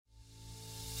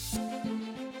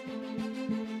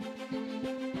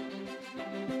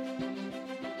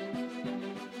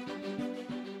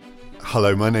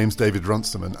Hello, my name's David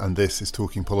Runciman and this is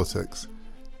Talking Politics.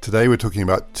 Today we're talking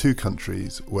about two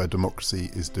countries where democracy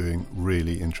is doing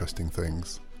really interesting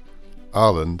things.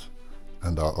 Ireland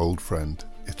and our old friend,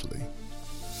 Italy.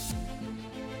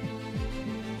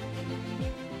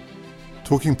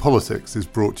 Talking Politics is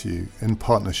brought to you in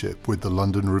partnership with the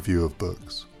London Review of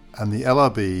Books. And the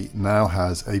LRB now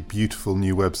has a beautiful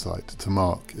new website to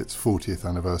mark its 40th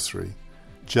anniversary.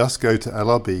 Just go to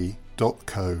lrb.co.uk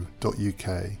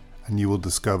and you will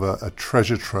discover a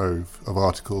treasure trove of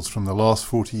articles from the last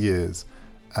 40 years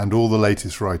and all the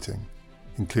latest writing,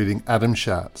 including Adam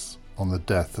Schatz on the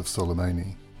death of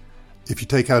Soleimani. If you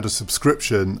take out a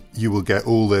subscription, you will get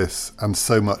all this and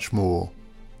so much more.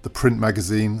 The print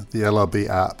magazine, the LRB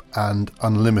app, and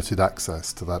unlimited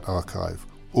access to that archive,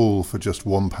 all for just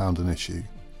 £1 an issue.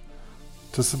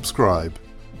 To subscribe,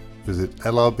 visit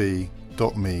lrb.me/talk.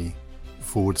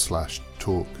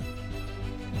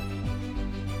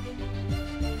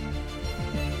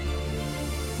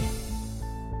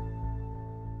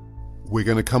 We're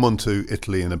going to come on to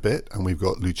Italy in a bit, and we've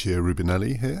got Lucia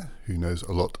Rubinelli here, who knows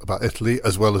a lot about Italy,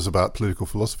 as well as about political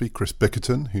philosophy, Chris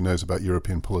Bickerton, who knows about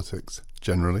European politics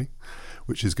generally,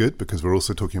 which is good because we're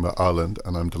also talking about Ireland,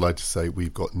 and I'm delighted to say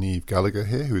we've got Niamh Gallagher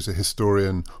here, who is a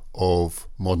historian of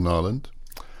modern Ireland.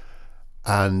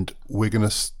 And we're going to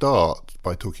start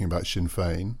by talking about Sinn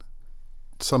Féin,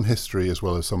 some history as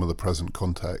well as some of the present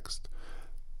context.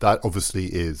 That obviously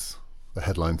is the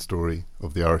headline story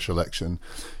of the Irish election.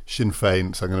 Sinn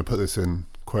Féin, so I'm going to put this in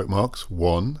quote marks,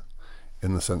 won,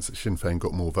 in the sense that Sinn Féin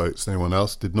got more votes than anyone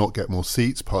else, did not get more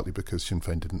seats, partly because Sinn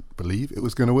Féin didn't believe it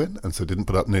was going to win, and so didn't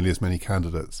put up nearly as many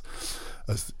candidates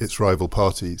as its rival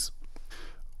parties.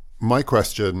 My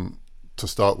question to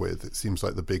start with, it seems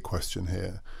like the big question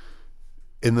here.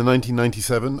 In the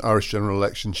 1997 Irish general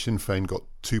election, Sinn Féin got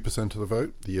 2% of the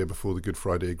vote, the year before the Good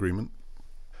Friday Agreement.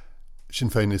 Sinn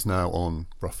Féin is now on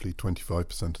roughly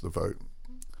 25% of the vote.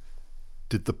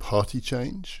 Did the party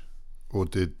change, or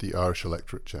did the Irish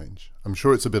electorate change? I'm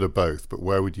sure it's a bit of both, but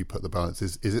where would you put the balance?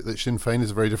 Is it that Sinn Féin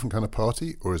is a very different kind of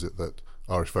party, or is it that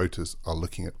Irish voters are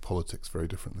looking at politics very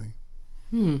differently?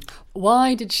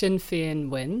 Why did Sinn Féin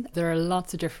win? There are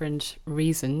lots of different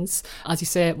reasons. As you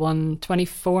say, it won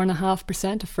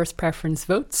 24.5% of first preference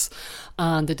votes,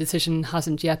 and the decision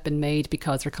hasn't yet been made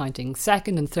because they're counting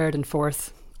second and third and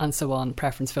fourth and so on,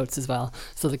 preference votes as well.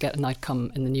 So they'll get an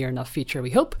outcome in the near enough future, we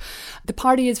hope. The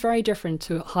party is very different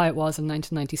to how it was in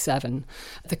 1997.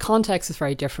 The context is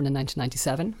very different in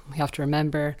 1997. We have to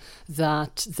remember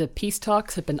that the peace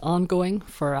talks had been ongoing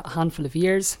for a handful of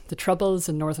years. The Troubles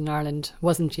in Northern Ireland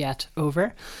wasn't yet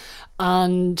over.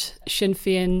 And Sinn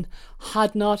Féin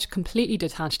had not completely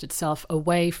detached itself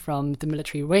away from the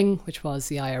military wing, which was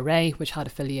the IRA, which had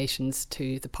affiliations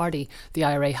to the party. The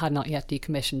IRA had not yet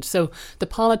decommissioned. So the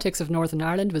politics of Northern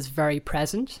Ireland was very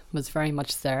present, was very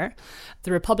much there.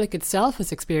 The Republic itself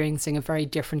was experiencing a very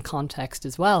different context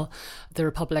as well. The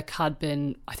Republic had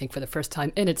been, I think for the first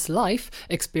time in its life,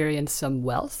 experienced some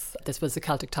wealth. This was the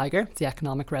Celtic Tiger, the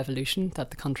economic revolution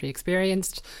that the country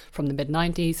experienced from the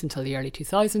mid-90s until the early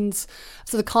 2000s.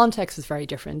 So the context is very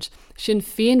different. Sinn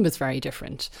Féin was very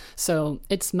different. So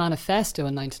its manifesto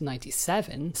in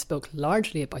 1997 spoke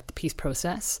largely about the peace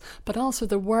process, but also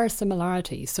there were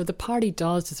similarities. So the party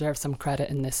does deserve some credit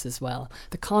in this as well.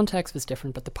 The context was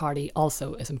different, but the party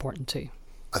also is important too.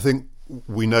 I think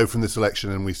we know from this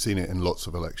election, and we've seen it in lots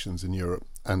of elections in Europe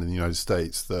and in the United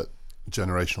States, that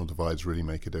generational divides really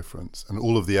make a difference. And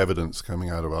all of the evidence coming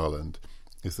out of Ireland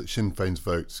is that Sinn Féin's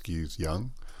vote skews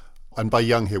young. And by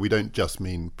young here, we don't just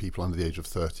mean people under the age of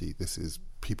 30. This is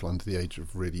people under the age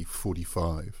of really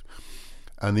 45.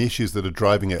 And the issues that are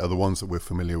driving it are the ones that we're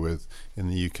familiar with in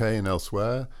the UK and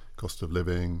elsewhere: cost of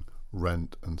living,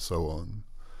 rent, and so on.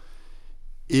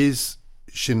 Is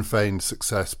Sinn Féin's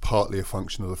success partly a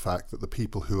function of the fact that the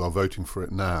people who are voting for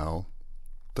it now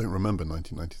don't remember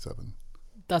 1997?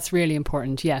 That's really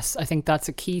important, yes. I think that's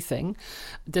a key thing.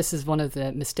 This is one of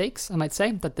the mistakes, I might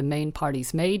say, that the main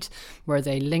parties made, where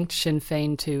they linked Sinn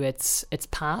Féin to its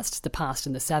past, the past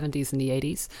in the 70s and the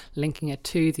 80s, linking it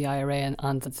to the IRA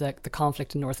and the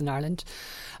conflict in Northern Ireland.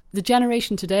 The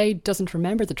generation today doesn't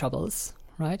remember the Troubles,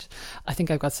 right? I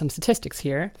think I've got some statistics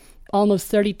here.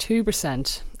 Almost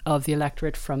 32% of the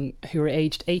electorate from who were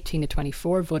aged 18 to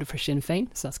 24 voted for Sinn Féin,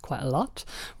 so that's quite a lot,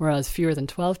 whereas fewer than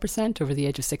 12% over the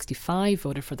age of 65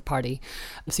 voted for the party.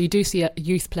 So you do see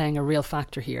youth playing a real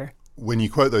factor here. When you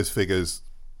quote those figures,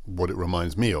 what it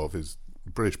reminds me of is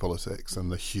British politics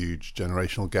and the huge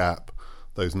generational gap.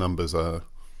 Those numbers are,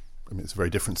 I mean, it's a very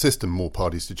different system, more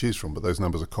parties to choose from, but those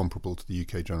numbers are comparable to the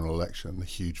UK general election, the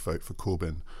huge vote for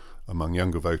Corbyn among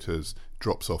younger voters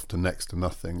drops off to next to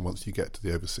nothing once you get to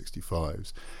the over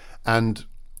 65s. And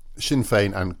Sinn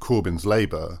Féin and Corbyn's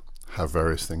Labour have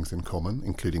various things in common,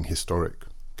 including historic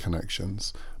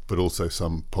connections, but also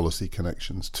some policy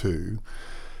connections too.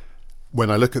 When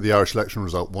I look at the Irish election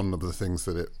result, one of the things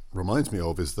that it reminds me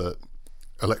of is that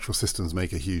electoral systems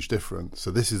make a huge difference.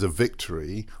 So this is a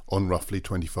victory on roughly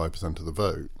 25% of the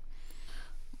vote.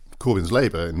 Corbyn's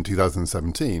Labour in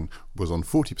 2017 was on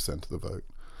 40% of the vote.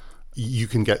 You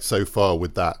can get so far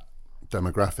with that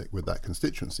demographic, with that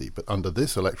constituency, but under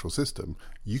this electoral system,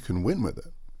 you can win with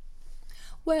it.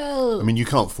 Well, I mean, you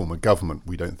can't form a government,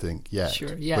 we don't think yet,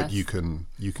 sure, yes. but you can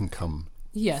come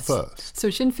yes. first.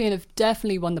 So Sinn Féin have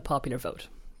definitely won the popular vote.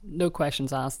 No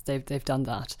questions asked. They've done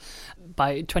that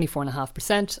by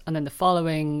 24.5%, and then the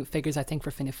following figures I think for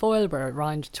Fianna Fáil were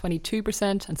around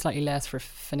 22% and slightly less for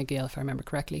Fine Gael, if I remember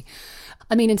correctly.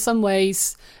 I mean, in some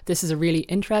ways, this is a really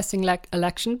interesting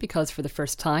election because for the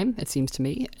first time, it seems to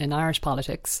me, in Irish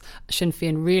politics, Sinn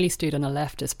Féin really stood on a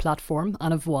leftist platform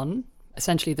and have won.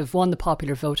 Essentially, they've won the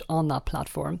popular vote on that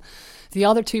platform. The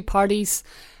other two parties,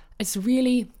 it's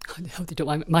really, I hope they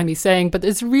don't mind me saying, but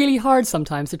it's really hard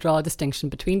sometimes to draw a distinction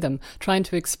between them. Trying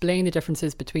to explain the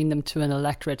differences between them to an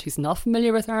electorate who's not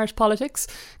familiar with Irish politics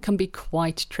can be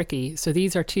quite tricky. So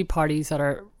these are two parties that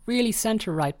are really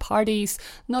centre-right parties,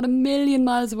 not a million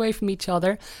miles away from each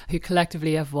other, who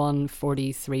collectively have won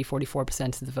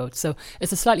 43-44% of the vote. So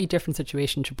it's a slightly different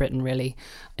situation to Britain, really,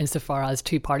 insofar as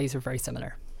two parties are very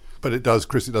similar. But it does,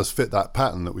 Chris, it does fit that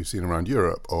pattern that we've seen around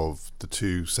Europe of the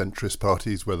two centrist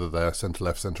parties, whether they're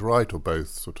centre-left, centre-right, or both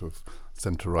sort of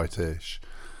centre-right-ish,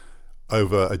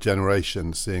 over a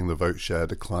generation seeing the vote share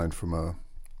decline from a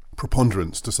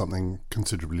preponderance to something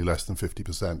considerably less than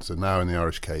 50%. So now in the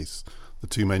Irish case, the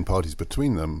two main parties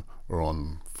between them are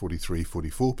on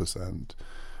 43-44%.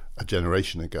 A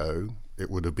generation ago,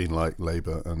 it would have been like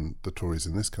Labour and the Tories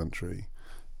in this country.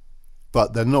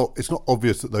 But they're not. It's not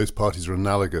obvious that those parties are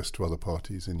analogous to other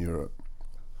parties in Europe.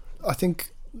 I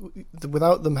think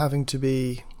without them having to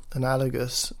be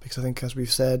analogous, because I think, as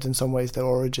we've said, in some ways their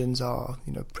origins are,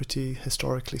 pretty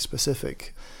historically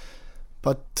specific.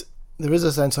 But there is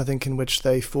a sense, I think, in which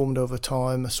they formed over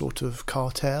time a sort of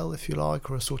cartel, if you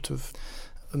like, or a sort of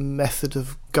a method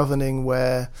of governing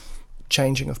where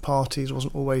changing of parties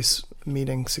wasn't always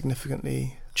meaning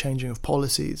significantly changing of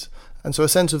policies. And so a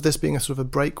sense of this being a sort of a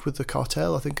break with the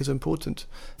cartel, I think, is important.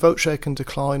 Vote share can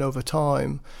decline over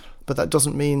time, but that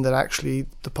doesn't mean that actually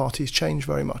the parties change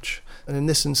very much. And in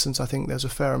this instance, I think there's a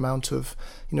fair amount of,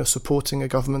 supporting a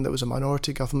government that was a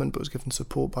minority government but was given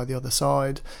support by the other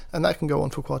side. And that can go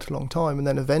on for quite a long time. And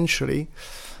then eventually,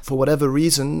 for whatever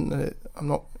reason, I'm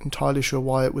not entirely sure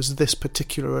why it was this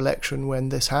particular election when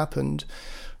this happened,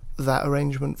 that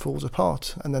arrangement falls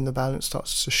apart. And then the balance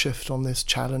starts to shift on this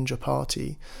challenger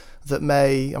party that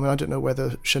I don't know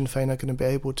whether Sinn Féin are going to be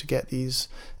able to get these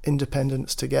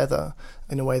independents together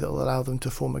in a way that will allow them to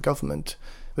form a government.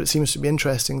 But it seems to be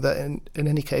interesting that in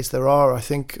any case there are, I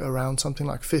think, around something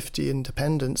like 50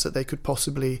 independents that they could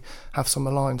possibly have some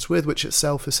alliance with, which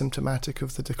itself is symptomatic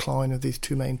of the decline of these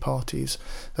two main parties,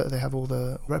 that they have all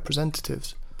the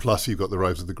representatives. Plus, you've got the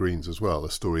rise of the Greens as well, a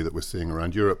story that we're seeing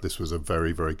around Europe. This was a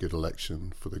very, very good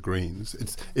election for the Greens.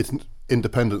 It's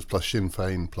independence plus Sinn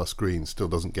Féin plus Greens still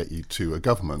doesn't get you to a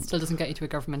government. Still doesn't get you to a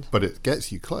government. But it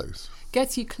gets you close.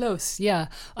 Gets you close, yeah.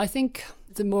 I think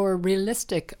the more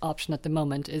realistic option at the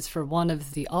moment is for one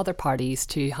of the other parties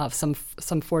to have some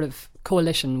sort of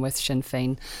coalition with Sinn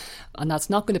Féin. And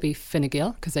that's not going to be Fine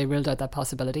Gael, because they ruled out that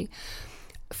possibility.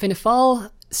 Fianna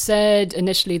Fáil said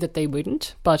initially that they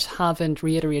wouldn't, but haven't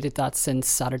reiterated that since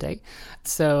Saturday.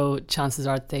 So chances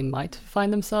are they might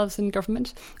find themselves in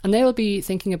government. And they will be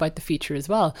thinking about the future as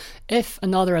well. If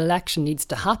another election needs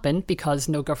to happen because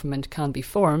no government can be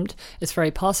formed, it's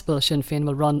very possible Sinn Féin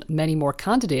will run many more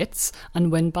candidates and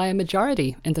win by a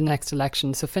majority in the next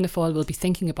election. So Fianna Fáil will be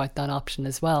thinking about that option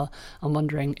as well. I'm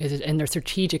wondering, is it in their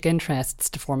strategic interests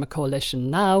to form a coalition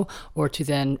now or to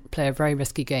then play a very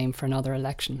risky game for another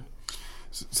election?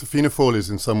 So Fianna Fáil is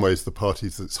in some ways the party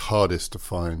that's hardest to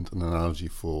find an analogy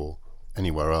for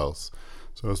anywhere else.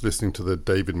 So I was listening to the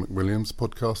David McWilliams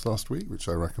podcast last week, which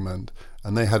I recommend,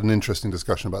 and they had an interesting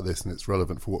discussion about this, and it's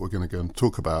relevant for what we're going to go and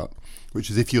talk about, which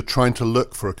is if you're trying to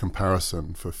look for a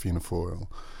comparison for Fianna Fáil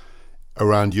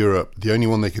around Europe, the only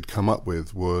one they could come up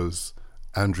with was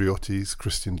Andreotti's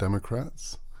Christian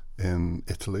Democrats in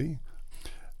Italy,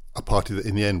 a party that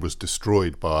in the end was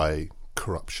destroyed by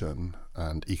corruption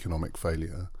and economic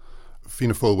failure.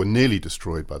 Fianna Fáil were nearly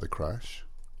destroyed by the crash.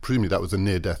 Presumably that was a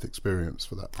near-death experience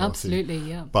for that party. Absolutely,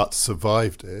 yeah. But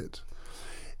survived it.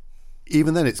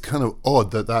 even then, it's kind of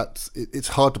odd it's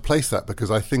hard to place that,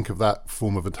 because I think of that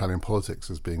form of Italian politics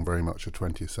as being very much a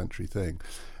 20th century thing.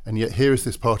 And yet here is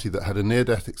this party that had a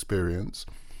near-death experience,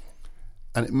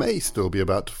 and it may still be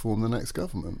about to form the next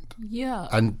government. Yeah.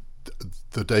 And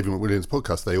the David McWilliams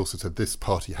podcast, they also said this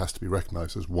party has to be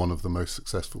recognised as one of the most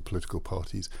successful political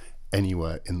parties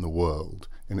anywhere in the world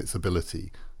in its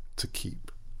ability to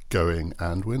keep going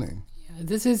and winning.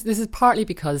 This is partly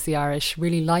because the Irish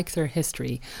really like their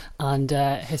history, and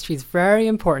history is very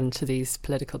important to these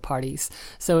political parties.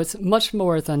 So it's much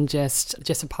more than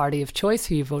just a party of choice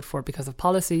who you vote for because of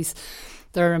policies.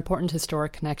 There are important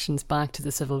historic connections back to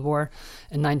the Civil War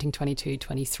in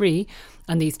 1922-23,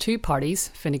 and these two parties,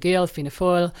 Fine Gael, Fianna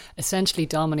Fáil, essentially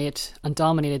dominated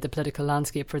the political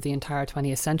landscape for the entire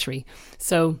 20th century.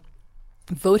 So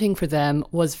voting for them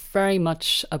was very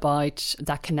much about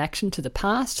that connection to the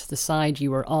past, the side you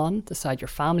were on, the side your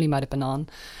family might have been on.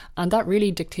 And that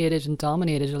really dictated and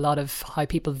dominated a lot of how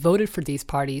people voted for these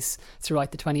parties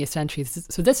throughout the 20th century.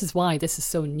 So this is why this is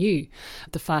so new.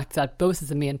 The fact that both of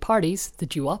the main parties, the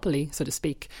duopoly, so to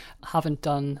speak, haven't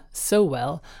done so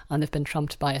well, and they've been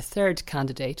trumped by a third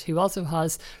candidate who also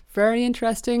has very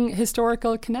interesting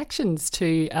historical connections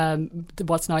to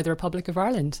what's now the Republic of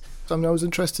Ireland. I mean, I was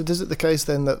interested, is it the case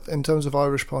then that in terms of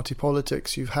Irish party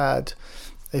politics, you've had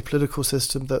a political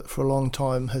system that for a long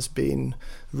time has been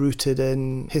rooted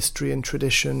in history and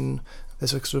tradition?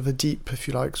 There's a sort of a deep, if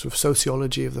you like, sort of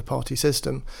sociology of the party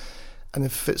system. And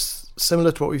if it's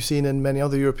similar to what we've seen in many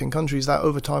other European countries, that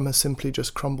over time has simply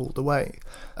just crumbled away.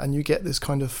 And you get this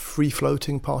kind of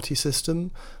free-floating party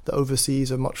system that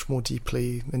oversees a much more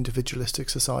deeply individualistic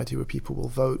society where people will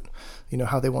vote, you know,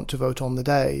 how they want to vote on the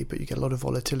day, but you get a lot of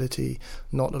volatility,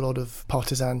 not a lot of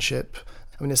partisanship.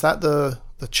 I mean, is that the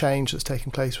change that's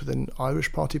taking place within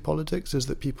Irish party politics? Is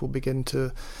that people begin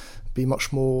to be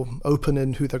much more open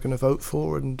in who they're going to vote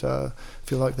for and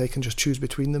feel like they can just choose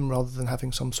between them rather than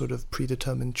having some sort of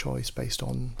predetermined choice based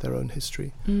on their own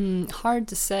history? Hard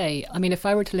to say. I mean, if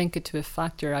I were to link it to a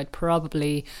factor, I'd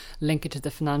probably link it to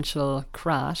the financial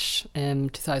crash in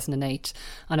 2008.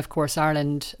 And of course,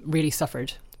 Ireland really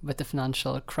suffered with the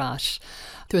financial crash.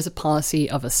 There was a policy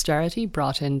of austerity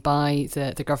brought in by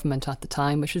the government at the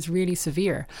time, which was really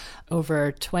severe.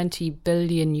 Over 20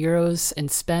 billion euros in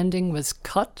spending was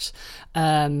cut.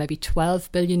 Maybe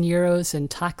 12 billion euros in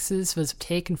taxes was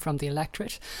taken from the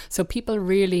electorate. So people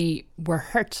really were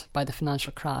hurt by the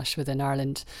financial crash within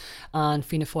Ireland. And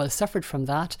Fianna Fáil suffered from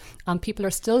that. And people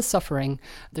are still suffering.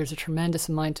 There's a tremendous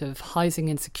amount of housing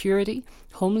insecurity.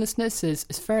 Homelessness is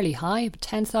fairly high, but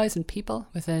 10,000 people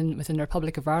within the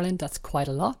Republic of Ireland, that's quite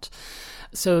a lot.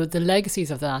 So the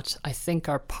legacies of that, I think,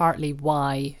 are partly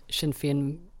why Sinn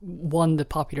Féin won the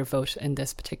popular vote in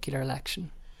this particular election.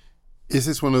 Is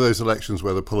this one of those elections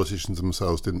where the politicians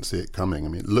themselves didn't see it coming? I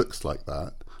mean, it looks like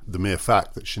that. The mere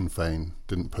fact that Sinn Féin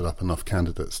didn't put up enough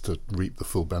candidates to reap the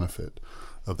full benefit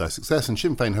of their success. And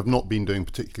Sinn Féin have not been doing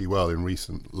particularly well in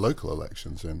recent local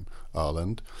elections in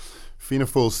Ireland. Fianna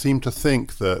Fáil seemed to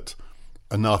think that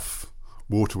enough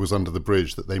water was under the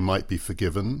bridge that they might be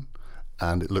forgiven,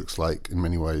 and it looks like in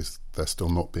many ways they're still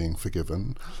not being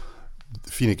forgiven.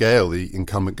 Fine Gael, the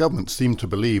incumbent government, seemed to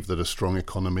believe that a strong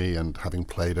economy and having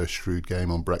played a shrewd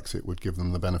game on Brexit would give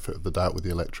them the benefit of the doubt with the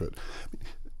electorate.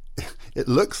 It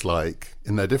looks like,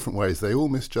 in their different ways, they all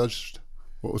misjudged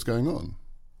what was going on.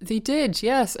 They did,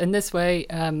 yes. In this way,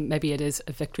 maybe it is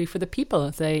a victory for the people.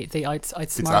 They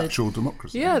outsmarted. It's actual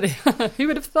democracy. Yeah, who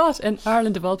would have thought in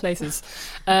Ireland of all places?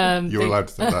 You're allowed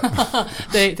to say that.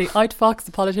 they outfoxed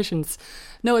the politicians.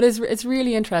 No, it's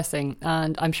really interesting,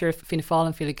 and I'm sure Fianna Fáil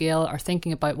and Fine Gael are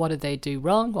thinking about what did they do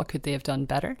wrong, what could they have done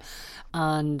better,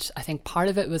 and I think part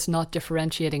of it was not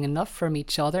differentiating enough from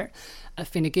each other.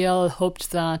 Fine Gael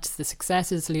hoped that the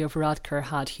successes Leo Varadkar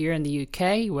had here in the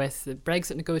UK with the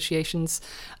Brexit negotiations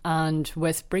and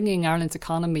with bringing Ireland's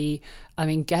economy, I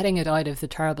mean, getting it out of the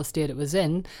terrible state it was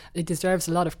in, it deserves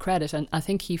a lot of credit. And I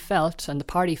think he felt, and the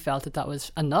party felt, that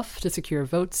was enough to secure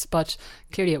votes, but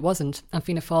clearly it wasn't. And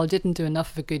Fianna Fáil didn't do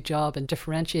enough of a good job in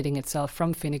differentiating itself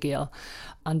from Fine Gael.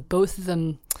 And both of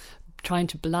them trying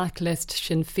to blacklist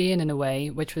Sinn Féin in a way,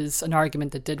 which was an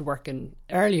argument that did work in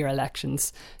earlier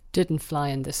elections, didn't fly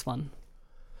in this one.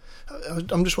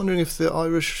 I'm just wondering if the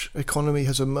Irish economy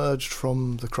has emerged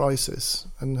from the crisis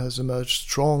and has emerged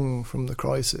strong from the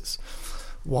crisis.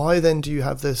 Why then do you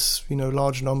have this,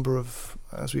 large number of,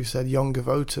 as we've said, younger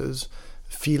voters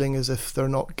feeling as if they're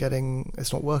not getting,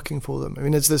 it's not working for them? I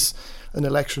mean, is this an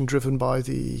election driven by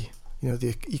the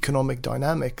economic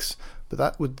dynamics? But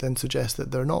that would then suggest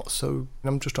that they're not. So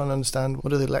I'm just trying to understand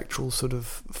what are the electoral sort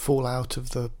of fallout of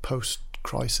the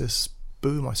post-crisis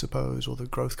boom, I suppose, or the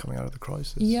growth coming out of the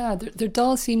crisis. Yeah, there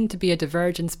does seem to be a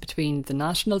divergence between the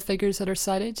national figures that are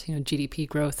cited, GDP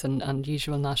growth and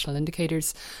usual national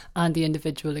indicators, and the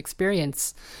individual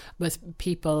experience, with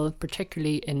people,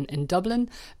 particularly in Dublin,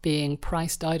 being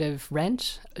priced out of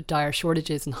rent, dire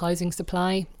shortages in housing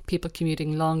supply, people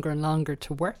commuting longer and longer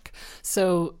to work.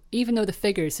 So even though the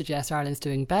figures suggest Ireland's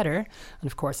doing better, and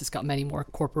of course it's got many more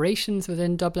corporations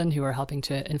within Dublin who are helping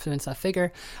to influence that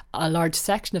figure, a large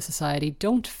section of society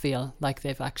don't feel like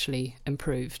they've actually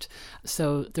improved.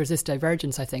 So there's this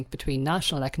divergence, I think, between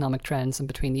national economic trends and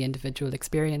between the individual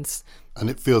experience. And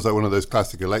it feels like one of those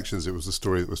classic elections. It was a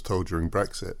story that was told during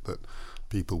Brexit that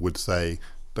people would say,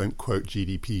 don't quote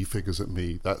GDP figures at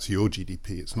me, that's your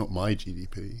GDP, it's not my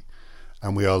GDP.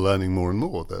 And we are learning more and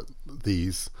more that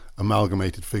these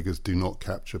amalgamated figures do not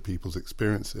capture people's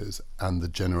experiences, and the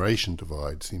generation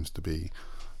divide seems to be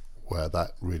where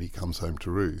that really comes home to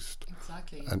roost.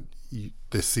 Exactly. And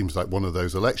this seems like one of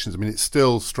those elections. I mean, it's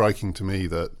still striking to me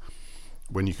that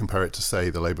when you compare it to,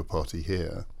 say, the Labour Party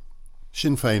here,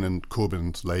 Sinn Féin and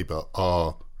Corbyn's Labour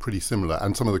are pretty similar,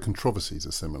 and some of the controversies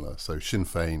are similar. So Sinn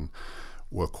Féin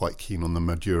were quite keen on the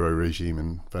Maduro regime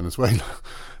in Venezuela,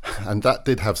 and that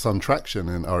did have some traction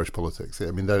in Irish politics.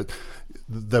 I mean,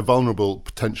 they're vulnerable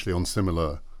potentially on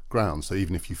similar grounds. So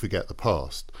even if you forget the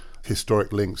past,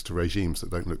 historic links to regimes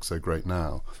that don't look so great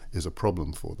now is a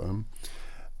problem for them.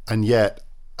 And yet,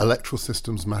 electoral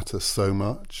systems matter so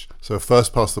much. So a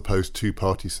first-past-the-post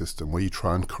two-party system where you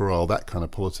try and corral that kind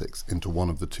of politics into one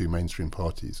of the two mainstream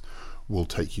parties will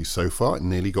take you so far. It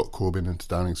nearly got Corbyn into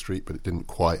Downing Street, but it didn't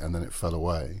quite, and then it fell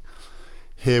away.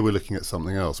 Here we're looking at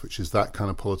something else, which is that kind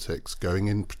of politics going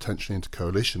in potentially into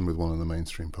coalition with one of the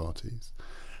mainstream parties,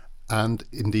 and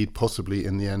indeed possibly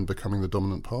in the end becoming the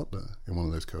dominant partner in one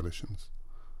of those coalitions.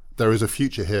 There is a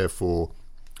future here for,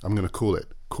 I'm going to call it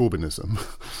Corbynism.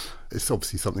 It's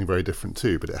obviously something very different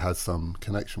too, but it has some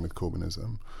connection with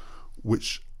Corbynism,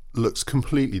 which looks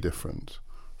completely different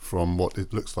from what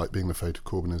it looks like being the fate of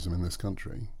Corbynism in this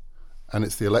country. And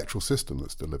it's the electoral system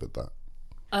that's delivered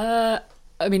that.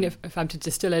 I mean, if I'm to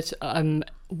distill it,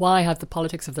 why have the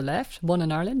politics of the left won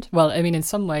in Ireland? Well, I mean, in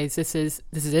some ways, this is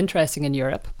interesting in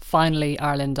Europe. Finally,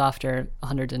 Ireland, after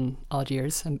 100 and odd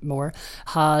years and more,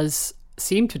 has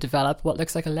seemed to develop what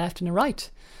looks like a left and a right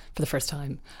for the first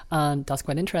time. And that's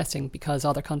quite interesting because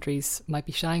other countries might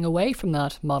be shying away from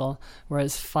that model,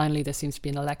 whereas finally there seems to be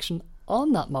an election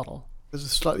on that model. There's a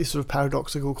slightly sort of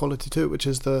paradoxical quality to it, which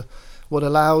is what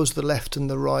allows the left and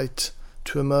the right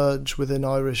to emerge within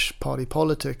Irish party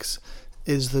politics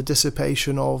is the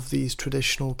dissipation of these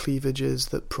traditional cleavages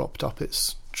that propped up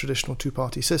its traditional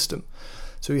two-party system.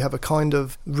 So you have a kind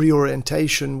of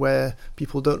reorientation where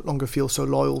people don't longer feel so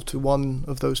loyal to one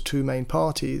of those two main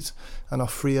parties and are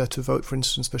freer to vote, for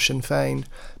instance, for Sinn Féin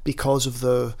because of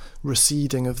the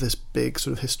receding of this big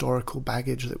sort of historical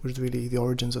baggage that was really the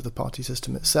origins of the party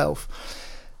system itself.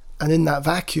 And in that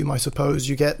vacuum, I suppose,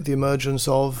 you get the emergence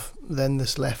of then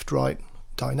this left-right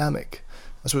dynamic.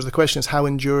 I suppose the question is, how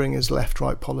enduring is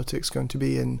left-right politics going to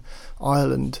be in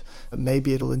Ireland?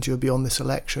 Maybe it'll endure beyond this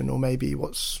election, or maybe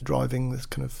what's driving this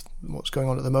kind of what's going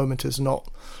on at the moment is not.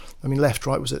 I mean,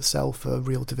 left-right was itself a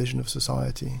real division of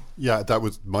society. Yeah, that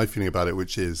was my feeling about it,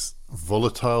 which is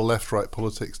volatile left-right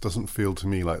politics doesn't feel to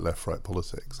me like left-right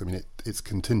politics. I mean, it's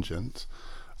contingent,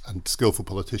 and skillful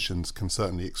politicians can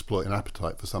certainly exploit an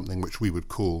appetite for something which we would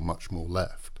call much more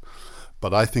left.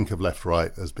 But I think of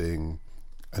left-right as being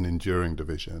an enduring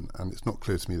division, and it's not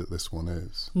clear to me that this one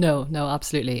is. No,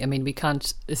 absolutely. I mean, we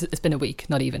can't. It's been a week,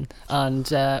 not even, and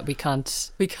we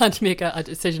can't make a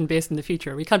decision based in the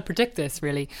future. We can't predict this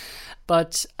really,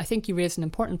 but I think you raised an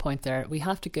important point there. We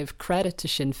have to give credit to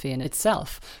Sinn Féin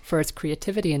itself for its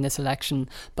creativity in this election,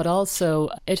 but also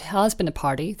it has been a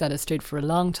party that has stood for a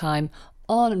long time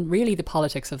on really the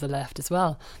politics of the left as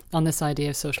well, on this idea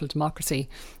of social democracy,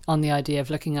 on the idea of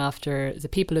looking after the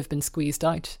people who've been squeezed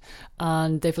out.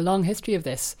 And they've a long history of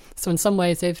this. So in some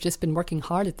ways they've just been working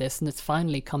hard at this, and it's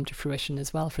finally come to fruition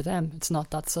as well for them. It's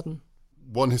not that sudden.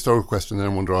 One historical question then I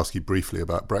want to ask you briefly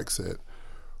about Brexit.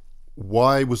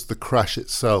 Why was the crash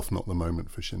itself not the moment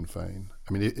for Sinn Féin?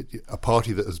 I mean, a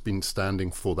party that has been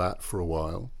standing for that for a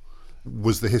while,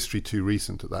 was the history too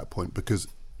recent at that point? Because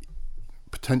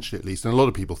potentially at least, and a lot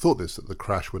of people thought this, that the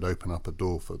crash would open up a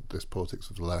door for this politics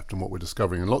of the left, and what we're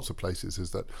discovering in lots of places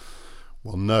is that,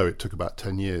 well, no, it took about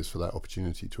 10 years for that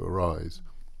opportunity to arise.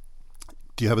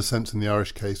 Do you have a sense in the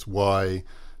Irish case why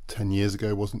 10 years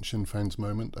ago wasn't Sinn Féin's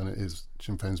moment and it is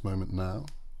Sinn Féin's moment now?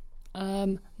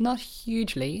 Not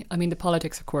hugely. I mean, the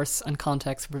politics, of course, and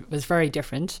context was very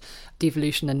different.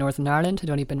 Devolution in Northern Ireland had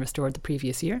only been restored the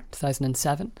previous year,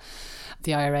 2007.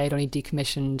 The IRA had only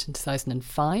decommissioned in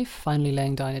 2005, finally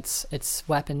laying down its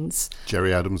weapons.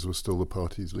 Gerry Adams was still the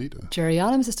party's leader. Gerry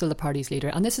Adams is still the party's leader.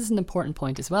 And this is an important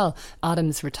point as well.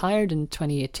 Adams retired in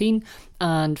 2018,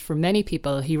 and for many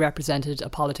people, he represented a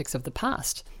politics of the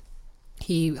past.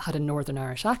 He had a Northern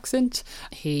Irish accent.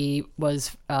 He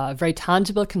was a very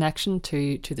tangible connection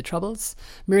to the Troubles.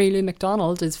 Mary Lou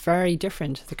McDonald is very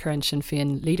different, the current Sinn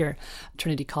Féin leader.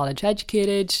 Trinity College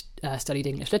educated, studied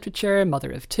English literature,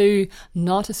 mother of two,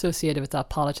 not associated with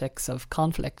that politics of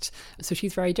conflict. So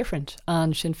she's very different.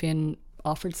 And Sinn Féin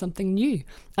offered something new.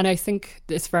 And I think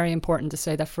it's very important to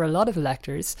say that for a lot of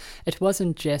electors, it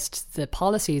wasn't just the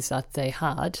policies that they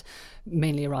had,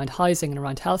 mainly around housing and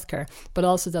around healthcare, but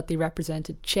also that they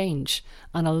represented change.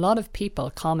 And a lot of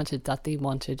people commented that they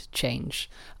wanted change.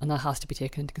 And that has to be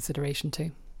taken into consideration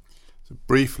too. So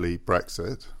briefly,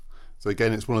 Brexit. So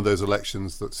again, it's one of those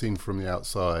elections that, seen from the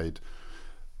outside,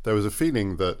 there was a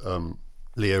feeling that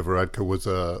Leo Varadkar was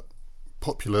a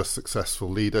popular, successful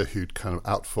leader who'd kind of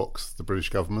outfoxed the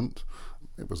British government.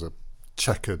 It was a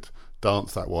checkered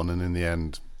dance, that one, and in the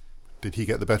end, did he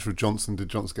get the better of Johnson? Did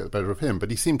Johnson get the better of him? But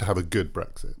he seemed to have a good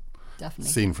Brexit,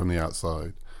 definitely, seen from the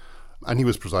outside. And he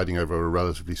was presiding over a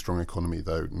relatively strong economy,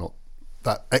 though not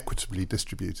that equitably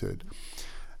distributed.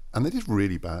 And they did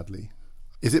really badly.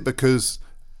 Is it because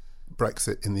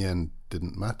Brexit in the end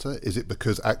didn't matter? Is it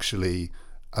because actually,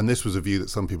 and this was a view that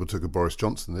some people took of Boris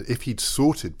Johnson, that if he'd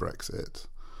sorted Brexit,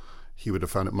 he would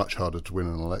have found it much harder to win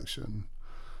an election.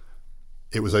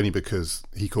 It was only because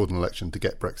he called an election to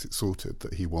get Brexit sorted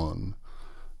that he won.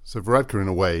 So Varadkar, in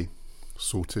a way,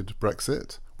 sorted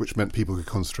Brexit, which meant people could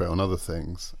concentrate on other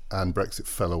things, and Brexit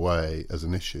fell away as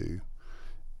an issue.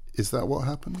 Is that what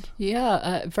happened?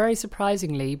 Yeah, very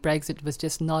surprisingly, Brexit was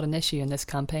just not an issue in this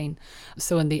campaign.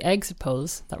 So in the exit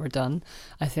polls that were done,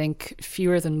 I think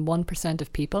fewer than 1%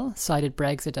 of people cited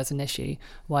Brexit as an issue,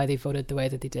 why they voted the way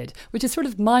that they did, which is sort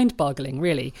of mind-boggling,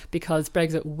 really, because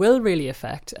Brexit will really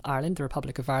affect Ireland, the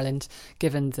Republic of Ireland,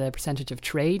 given the percentage of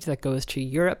trade that goes to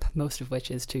Europe, most of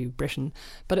which is to Britain,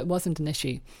 but it wasn't an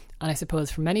issue. And I suppose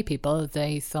for many people,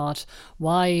 they thought,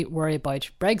 why worry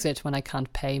about Brexit when I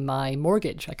can't pay my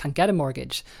mortgage? I can't get a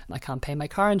mortgage. I can't pay my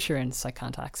car insurance. I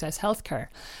can't access healthcare.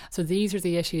 So these are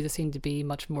the issues that seem to be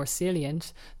much more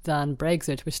salient than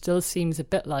Brexit, which still seems a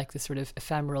bit like the sort of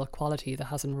ephemeral quality that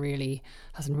hasn't really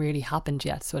happened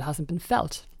yet. So it hasn't been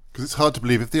felt. Because it's hard to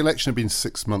believe if the election had been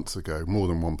 6 months ago, more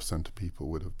than 1% of people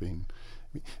would have been.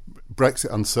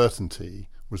 Brexit uncertainty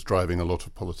was driving a lot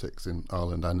of politics in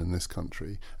Ireland and in this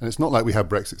country. And it's not like we have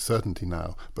Brexit certainty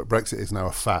now, but Brexit is now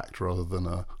a fact rather than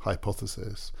a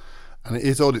hypothesis. And it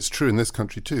is odd, it's true in this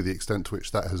country too, the extent to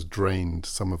which that has drained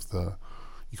some of the...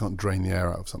 You can't drain the air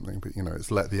out of something, but,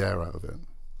 it's let the air out of it.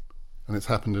 And it's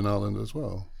happened in Ireland as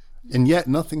well. And yet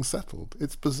nothing's settled.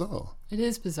 It's bizarre. It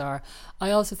is bizarre.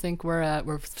 I also think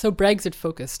we're so Brexit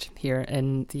focused here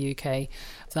in the UK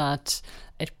that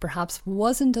it perhaps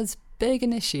wasn't as big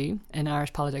an issue in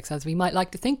Irish politics as we might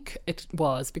like to think it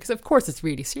was, because of course it's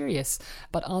really serious,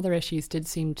 but other issues did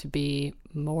seem to be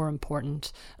more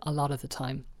important a lot of the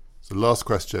time. So last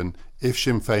question, if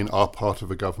Sinn Féin are part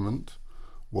of a government,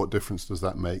 what difference does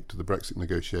that make to the Brexit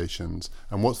negotiations?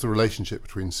 And what's the relationship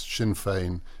between Sinn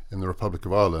Féin in the Republic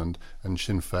of Ireland and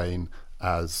Sinn Féin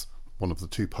as one of the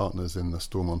two partners in the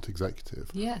Stormont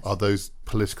executive? Yes. Are those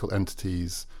political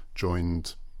entities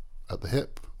joined at the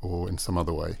hip or in some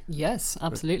other way? Yes,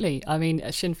 absolutely. I mean,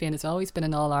 Sinn Féin has always been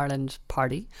an all-Ireland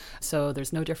party, so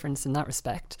there's no difference in that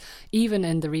respect. Even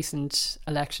in the recent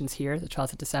elections here, the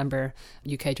 12th of December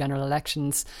UK general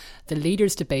elections, the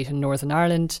leaders' debate in Northern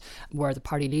Ireland, where the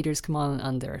party leaders come on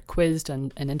and they're quizzed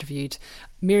and interviewed,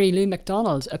 Mary Lou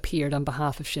McDonald appeared on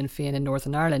behalf of Sinn Féin in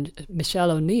Northern Ireland.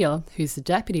 Michelle O'Neill, who's the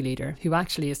deputy leader, who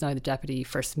actually is now the deputy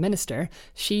first minister,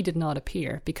 she did not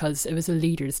appear because it was a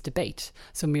leaders' debate.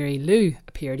 So Mary Lou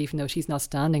appeared even though she's not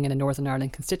standing in a Northern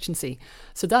Ireland constituency.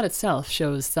 So that itself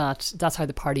shows that that's how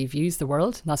the party views the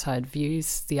world, that's how it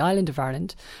views the island of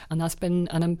Ireland, and that's been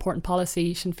an important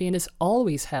policy Sinn Féin has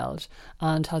always held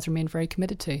and has remained very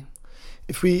committed to.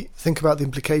 If we think about the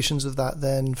implications of that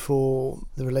then for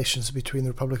the relations between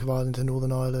the Republic of Ireland and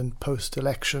Northern Ireland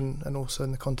post-election and also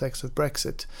in the context of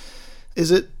Brexit,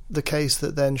 is it the case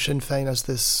that then Sinn Féin as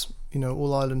this,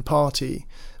 all-Ireland party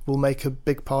will make a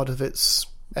big part of its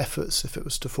efforts, if it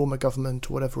was to form a government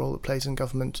or whatever role it plays in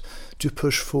government, to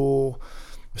push for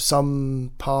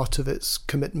some part of its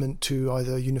commitment to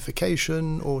either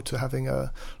unification or to having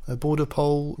a border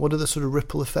poll? What are the sort of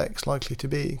ripple effects likely to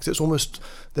be? Because it's almost,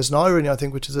 there's an irony, I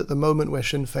think, which is at the moment where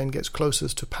Sinn Féin gets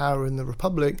closest to power in the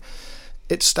Republic,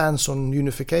 its stance on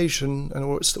unification and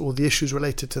or the issues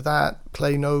related to that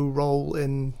play no role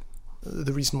in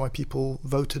the reason why people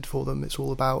voted for them. It's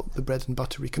all about the bread and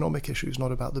butter economic issues,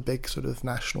 not about the big sort of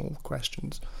national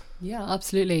questions. Yeah,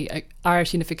 absolutely.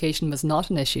 Irish unification was not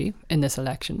an issue in this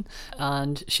election,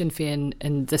 and Sinn Féin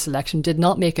in this election did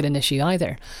not make it an issue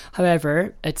either.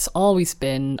 However, it's always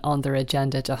been on their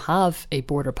agenda to have a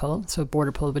border poll. So a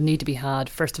border poll would need to be had,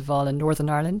 first of all, in Northern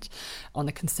Ireland on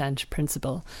the consent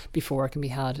principle before it can be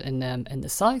had in the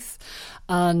south.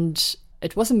 And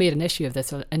it wasn't made an issue of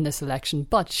this in this election,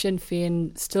 but Sinn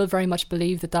Féin still very much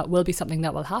believe that will be something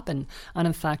that will happen. And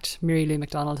in fact, Mary Lou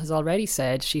McDonald has already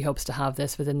said she hopes to have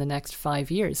this within the next 5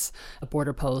 years, a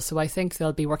border poll. So I think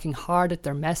they'll be working hard at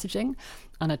their messaging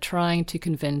and at trying to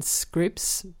convince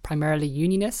groups, primarily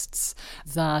unionists,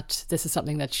 that this is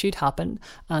something that should happen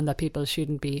and that people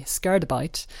shouldn't be scared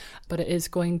about. But it is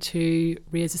going to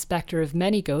raise a spectre of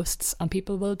many ghosts and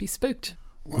people will be spooked.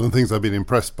 One of the things I've been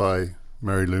impressed by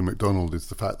Mary Lou McDonald is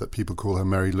the fact that people call her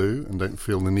Mary Lou and don't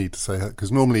feel the need to say her,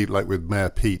 because normally, like with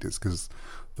Mayor Pete, it's because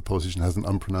the politician has an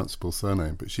unpronounceable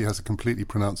surname, but she has a completely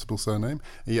pronounceable surname.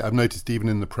 And yet I've noticed even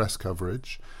in the press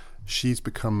coverage, she's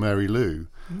become Mary Lou.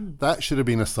 That should have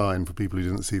been a sign for people who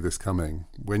didn't see this coming.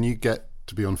 When you get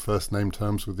to be on first name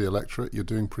terms with the electorate, you're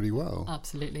doing pretty well.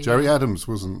 Absolutely. Jerry Adams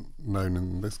wasn't known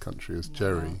in this country as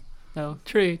Jerry. No,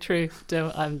 true.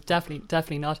 No, I'm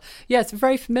definitely not. Yeah, it's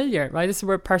very familiar, right? This is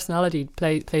where personality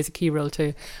plays a key role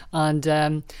too.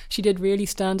 And she did really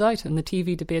stand out in the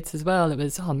TV debates as well. It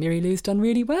was, Mary Lou's done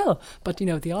really well. But,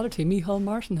 the other two, Micheál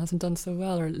Martin hasn't done so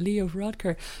well, or Leo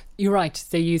Varadkar. You're right,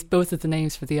 they used both of the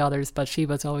names for the others, but she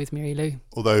was always Mary Lou.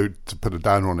 Although, to put a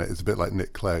down on it, it's a bit like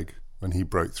Nick Clegg. When he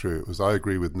broke through, it was, I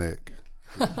agree with Nick.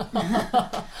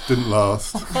 Didn't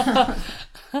last.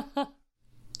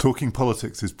 Talking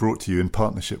Politics is brought to you in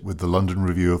partnership with the London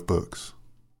Review of Books.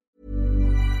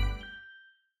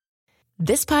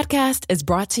 This podcast is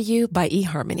brought to you by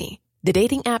eHarmony, the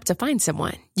dating app to find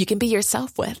someone you can be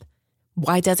yourself with.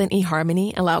 Why doesn't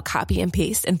eHarmony allow copy and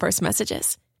paste in first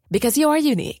messages? Because you are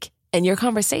unique, and your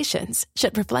conversations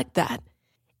should reflect that.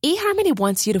 eHarmony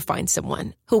wants you to find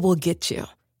someone who will get you.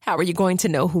 How are you going to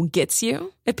know who gets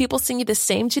you? If people send you the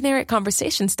same generic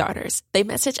conversation starters they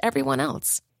message everyone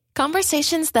else.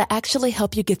 Conversations that actually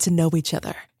help you get to know each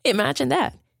other. Imagine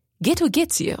that. Get who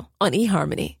gets you on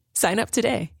eHarmony. Sign up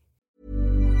today.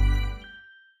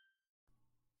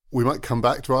 We might come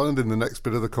back to Ireland in the next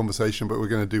bit of the conversation, but we're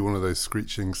going to do one of those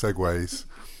screeching segues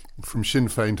from Sinn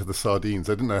Féin to the sardines.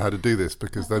 I didn't know how to do this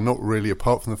because they're not really,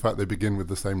 apart from the fact they begin with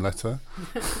the same letter.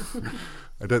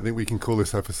 I don't think we can call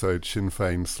this episode Sinn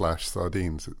Féin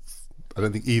 /sardines. I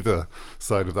don't think either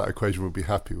side of that equation would be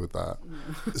happy with that.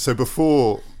 No. So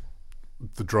before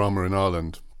the drama in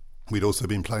Ireland, we'd also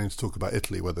been planning to talk about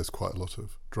Italy, where there's quite a lot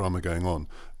of drama going on.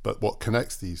 But what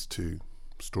connects these two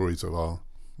stories of our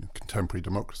contemporary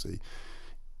democracy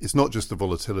is not just the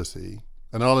volatility.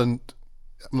 And Ireland,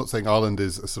 I'm not saying Ireland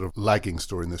is a sort of lagging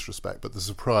story in this respect, but the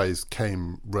surprise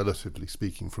came, relatively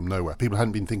speaking, from nowhere. People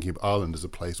hadn't been thinking of Ireland as a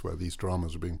place where these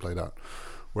dramas were being played out.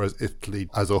 Whereas Italy,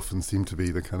 as often, seemed to be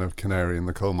the kind of canary in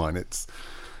the coal mine.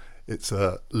 It's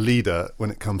a leader when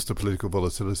it comes to political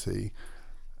volatility.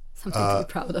 Something to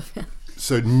be proud of, yeah.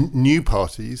 So new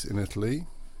parties in Italy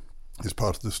is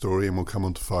part of the story, and we'll come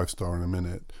on to Five Star in a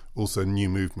minute. Also new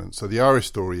movements. So the Irish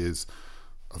story is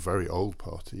a very old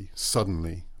party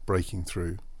suddenly breaking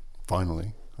through,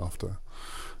 finally, after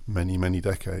many, many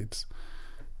decades.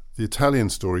 The Italian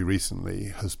story recently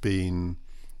has been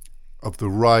of the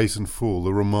rise and fall,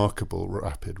 the remarkable,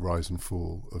 rapid rise and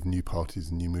fall of new parties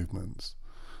and new movements.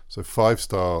 So Five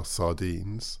Star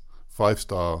sardines, Five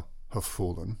Star have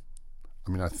fallen.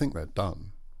 I mean, I think they're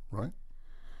done, right?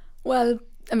 Well,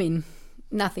 I mean,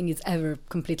 nothing is ever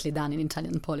completely done in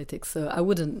Italian politics, so I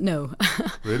wouldn't know.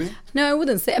 Really? No, I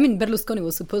wouldn't say. I mean, Berlusconi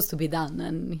was supposed to be done,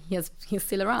 and he's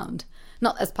still around.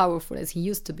 Not as powerful as he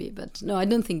used to be, but no, I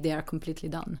don't think they are completely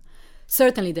done.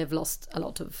 Certainly, they've lost a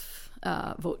lot of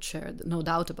vote share, no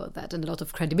doubt about that, and a lot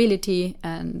of credibility.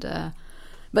 And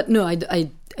but no, I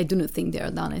do not think they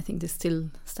are done. I think they still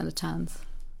stand a chance.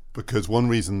 Because one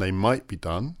reason they might be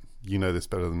done, you know this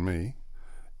better than me,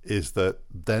 is that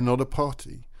they're not a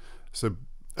party. So,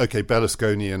 okay,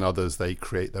 Berlusconi and others, they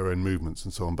create their own movements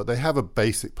and so on, but they have a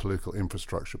basic political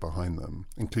infrastructure behind them,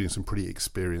 including some pretty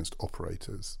experienced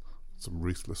operators, some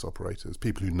ruthless operators,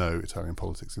 people who know Italian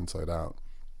politics inside out.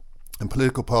 And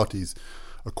political parties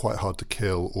are quite hard to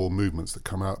kill, or movements that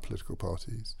come out of political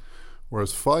parties.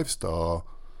 Whereas Five Star,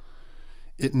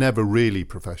 it never really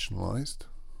professionalised,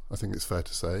 I think it's fair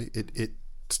to say. It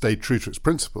stayed true to its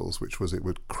principles, which was it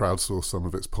would crowdsource some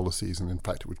of its policies, and in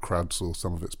fact it would crowdsource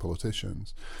some of its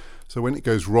politicians. So when it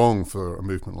goes wrong for a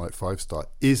movement like Five Star,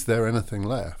 is there anything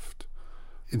left?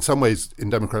 In some ways, in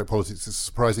democratic politics, it's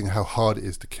surprising how hard it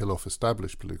is to kill off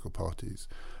established political parties.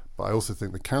 But I also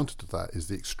think the counter to that is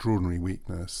the extraordinary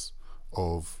weakness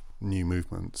of new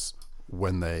movements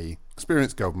when they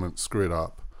experience government, screw it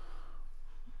up.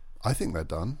 I think they're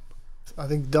done. I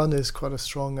think done is quite a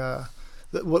strong...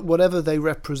 whatever they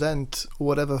represent, or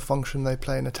whatever function they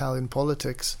play in Italian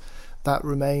politics, that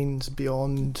remains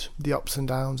beyond the ups and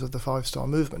downs of the Five Star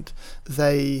movement.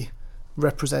 They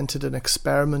represented an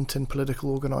experiment in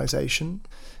political organisation,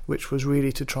 which was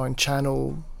really to try and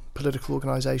channel political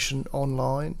organisation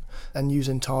online and use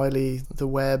entirely the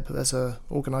web as an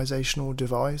organisational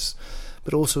device,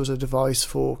 but also as a device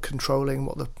for controlling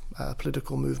what the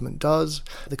political movement does,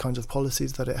 the kinds of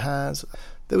policies that it has.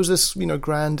 There was this,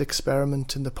 grand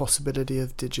experiment in the possibility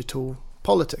of digital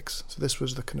politics. So this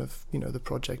was the kind of, the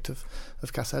project of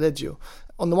Casaleggio.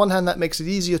 On the one hand, that makes it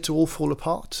easier to all fall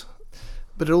apart,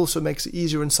 but it also makes it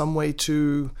easier in some way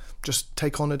to just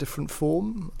take on a different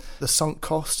form. The sunk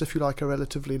costs, if you like, are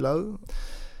relatively low.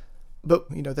 But,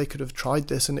 they could have tried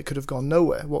this and it could have gone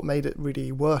nowhere. What made it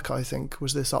really work, I think,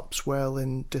 was this upswell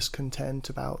in discontent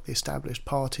about the established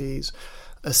parties,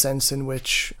 a sense in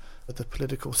which the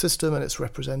political system and its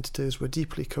representatives were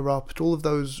deeply corrupt. All of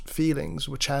those feelings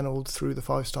were channeled through the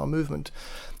Five Star movement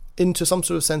into some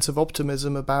sort of sense of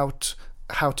optimism about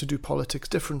how to do politics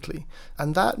differently.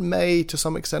 And that may, to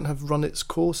some extent, have run its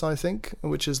course, I think,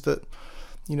 which is that,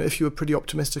 if you were pretty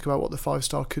optimistic about what the Five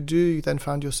Star could do, you then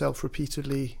found yourself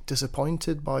repeatedly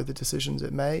disappointed by the decisions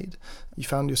it made. You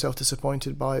found yourself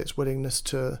disappointed by its willingness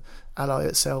to ally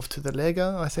itself to the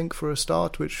Lega, I think, for a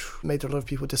start, which made a lot of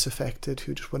people disaffected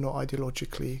who just were not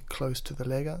ideologically close to the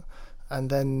Lega. And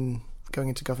then going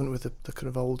into government with the kind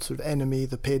of old sort of enemy,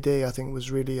 the PD, I think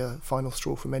was really a final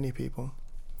straw for many people.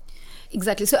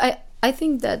 Exactly. So I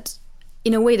think that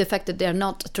in a way, the fact that they are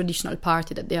not a traditional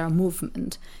party, that they are a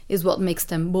movement, is what makes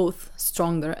them both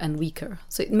stronger and weaker.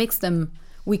 So it makes them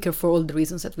weaker for all the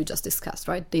reasons that we just discussed,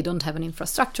 right? They don't have an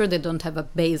infrastructure, they don't have a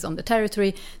base on the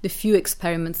territory. The few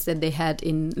experiments that they had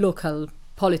in local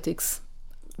politics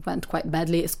went quite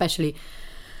badly, especially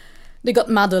they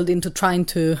got muddled into trying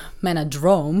to manage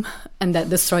Rome, and that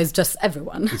destroys just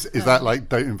everyone. Is that like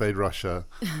don't invade Russia?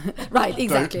 Right,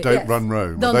 exactly. Don't run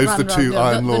Rome. Don't Those run are the two Rome.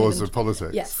 iron Don't laws even, of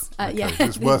politics. Yes. Okay. Yeah.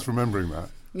 It's worth remembering that.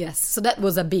 Yes, so that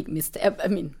was a big mistake.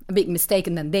 A big mistake,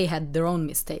 and then they had their own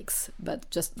mistakes. But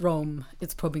just Rome,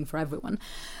 it's probing for everyone.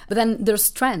 But then their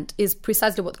strength is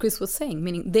precisely what Chris was saying,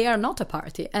 meaning they are not a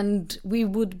party, and we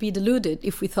would be deluded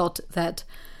if we thought that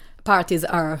parties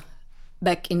are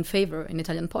back in favor in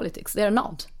Italian politics. They are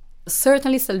not.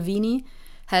 Certainly, Salvini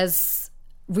has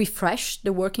refreshed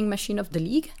the working machine of the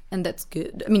League, and that's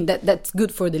good. I mean, that's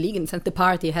good for the League in the sense the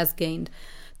party has gained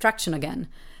traction again.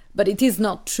 But it is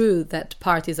not true that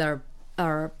parties are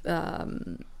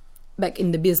back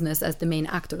in the business as the main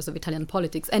actors of Italian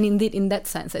politics. And indeed, in that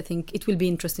sense, I think it will be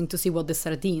interesting to see what the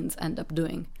Sardines end up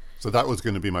doing. So that was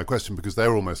going to be my question, because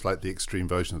they're almost like the extreme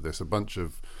version of this. A bunch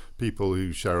of people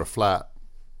who share a flat,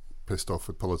 pissed off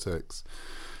with politics,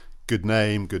 good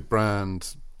name, good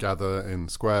brand, gather in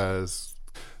squares,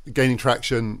 gaining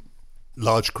traction,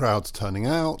 large crowds turning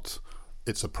out.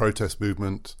 It's a protest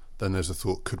movement. Then there's a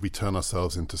thought, could we turn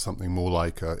ourselves into something more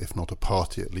like, if not a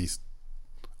party, at least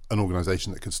an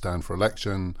organisation that could stand for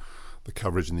election? The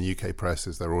coverage in the UK press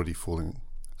is they're already falling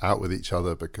out with each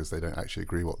other because they don't actually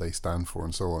agree what they stand for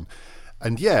and so on.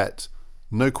 And yet,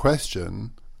 no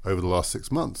question, over the last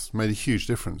 6 months, made a huge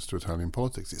difference to Italian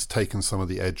politics. It's taken some of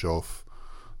the edge off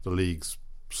the League's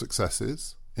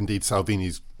successes. Indeed,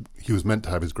 Salvini's, he was meant to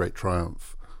have his great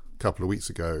triumph a couple of weeks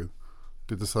ago.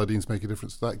 Did the Sardines make a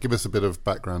difference to that? Give us a bit of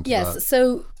background to that. Yes,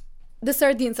 so the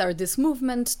Sardines are this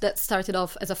movement that started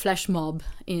off as a flash mob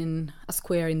in a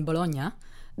square in Bologna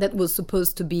that was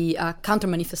supposed to be a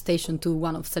counter-manifestation to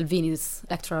one of Salvini's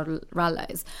electoral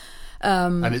rallies.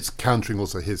 And it's countering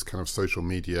also his kind of social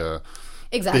media,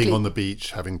 exactly, being on the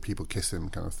beach, having people kiss him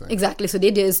kind of thing. Exactly. So the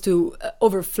idea is to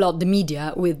overflood the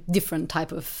media with different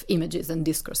type of images and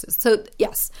discourses. So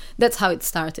yes, that's how it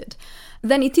started.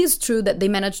 Then it is true that they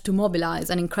managed to mobilize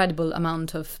an incredible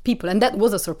amount of people. And that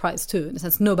was a surprise too, in the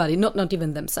sense nobody, not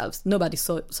even themselves, nobody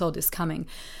saw this coming.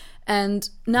 And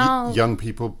now... Young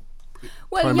people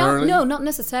Well, primarily? no, not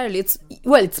necessarily.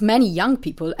 It's many young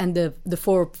people, and the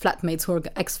four flatmates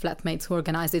ex-flatmates who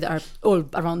organized it are all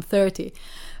around 30.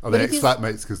 Are they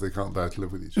ex-flatmates because they can't bear to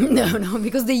live with each other? No,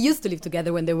 because they used to live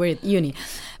together when they were at uni.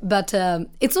 But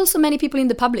it's also many people in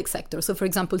the public sector. So, for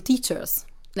example, teachers,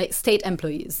 like state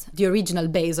employees, the original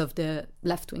base of the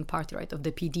left-wing party, right, of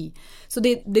the PD. So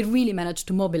they really managed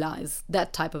to mobilize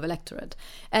that type of electorate.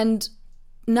 And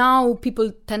now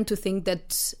people tend to think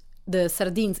that the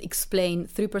Sardines explain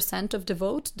 3% of the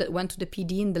vote that went to the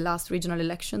PD in the last regional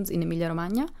elections in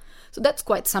Emilia-Romagna. So that's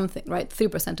quite something, right?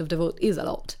 3% of the vote is a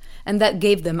lot. And that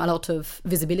gave them a lot of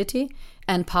visibility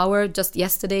and power. Just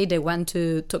yesterday, they went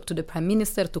to talk to the Prime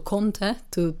Minister, to Conte,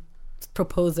 to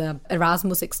propose an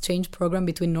Erasmus exchange program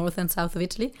between North and South of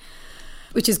Italy,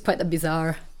 which is quite a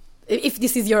bizarre... If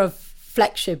this is your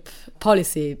flagship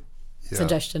policy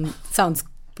suggestion, sounds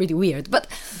pretty weird. But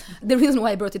the reason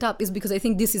why I brought it up is because I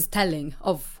think this is telling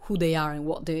of who they are and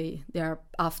what they are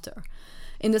after,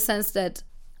 in the sense that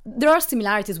there are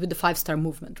similarities with the Five Star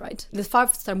Movement, right? The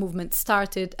Five Star Movement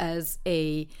started as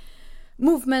a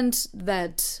movement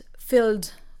that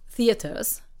filled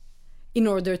theaters in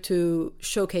order to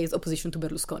showcase opposition to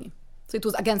Berlusconi. So it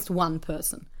was against one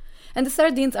person. And the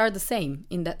Sardines are the same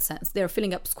in that sense. They're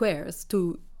filling up squares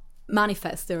to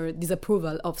manifest their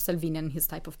disapproval of Salvini and his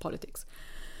type of politics.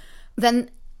 Then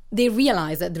they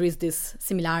realize that there is this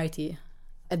similarity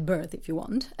at birth, if you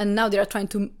want, and now they are trying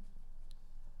to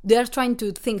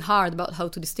think hard about how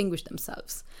to distinguish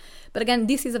themselves. But again,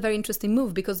 this is a very interesting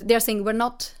move because they're saying we're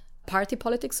not party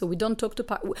politics, so we don't talk to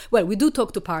well, we do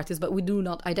talk to parties, but we do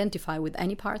not identify with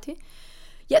any party.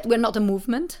 Yet we're not a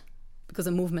movement, because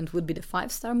a movement would be the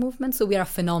Five Star Movement, so we are a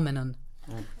phenomenon.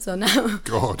 So now,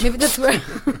 maybe that's where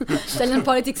Italian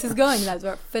politics is going. That's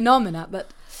where phenomena,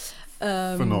 but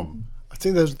I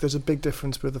think there's a big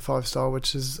difference with the Five Star,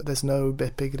 which is there's no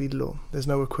Beppe Grillo, there's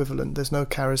no equivalent, there's no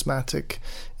charismatic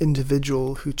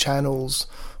individual who channels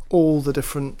all the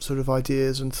different sort of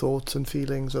ideas and thoughts and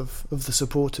feelings of the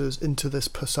supporters into this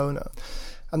persona.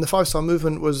 And the Five Star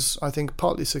Movement was, I think,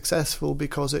 partly successful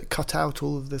because it cut out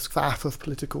all of this faff of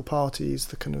political parties,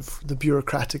 the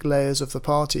bureaucratic layers of the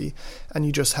party, and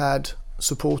you just had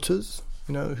supporters,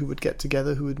 who would get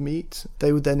together, who would meet.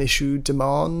 They would then issue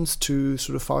demands to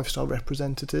sort of Five Star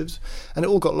representatives, and it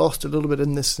all got lost a little bit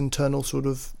in this internal sort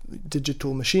of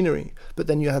digital machinery. But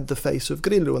then you had the face of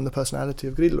Grillo and the personality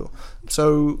of Grillo.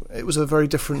 So it was a very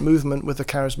different movement with a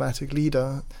charismatic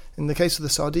leader. In the case of the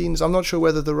Sardines, I'm not sure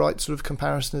whether the right sort of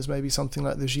comparison is maybe something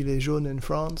like the Gilets jaunes in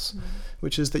France,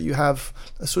 which is that you have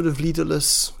a sort of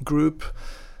leaderless group,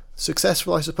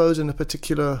 successful, I suppose, in a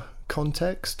particular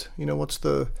context. What's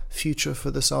the future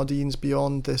for the Sardines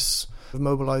beyond this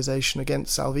mobilization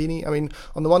against Salvini? I mean,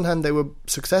 on the one hand, they were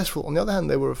successful. On the other hand,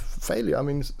 they were a failure. I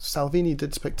mean, Salvini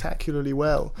did spectacularly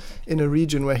well in a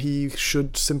region where he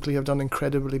should simply have done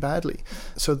incredibly badly.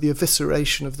 So the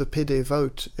evisceration of the PIDE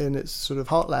vote in its sort of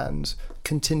heartlands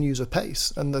continues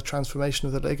apace, and the transformation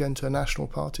of the Lega into a national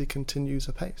party continues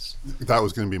apace. That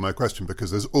was going to be my question, because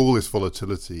there's all this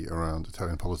volatility around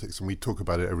Italian politics, and we talk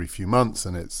about it every few months,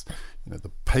 and it's,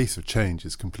 the pace of change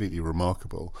is completely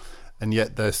remarkable. And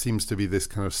yet there seems to be this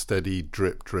kind of steady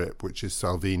drip, which is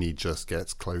Salvini just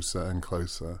gets closer and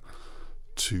closer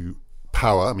to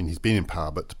power. I mean, he's been in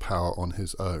power, but to power on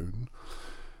his own.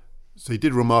 So he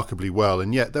did remarkably well,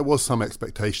 and yet there was some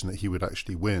expectation that he would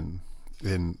actually win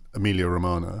in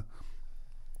Emilia-Romagna.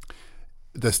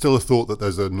 There's still a thought that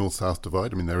there's a north-south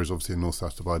divide. I mean, there is obviously a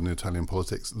north-south divide in Italian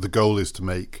politics. The goal is to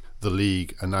make the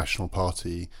League a national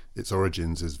party. Its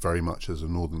origins is very much as a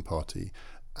northern party,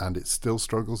 and it still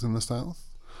struggles in the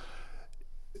south.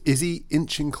 Is he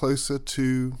inching closer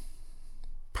to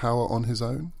power on his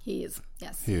own? He is,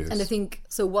 yes. He is. And I think,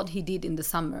 so what he did in the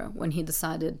summer when he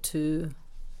decided to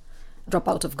drop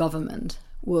out of government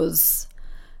was,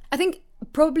 I think,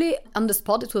 probably on the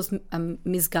spot it was a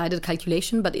misguided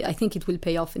calculation, but I think it will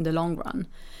pay off in the long run.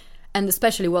 And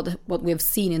especially what we have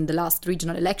seen in the last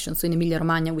regional elections, so in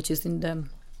Emilia-Romagna, which is in the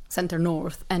center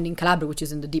north, and in Calabria, which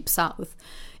is in the deep south,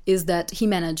 is that he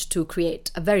managed to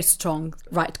create a very strong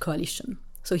right coalition.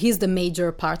 So he's the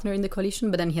major partner in the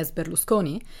coalition, but then he has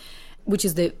Berlusconi, which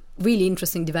is the really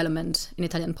interesting development in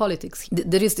Italian politics.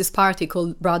 There is this party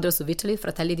called Brothers of Italy,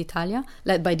 Fratelli d'Italia,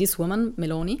 led by this woman,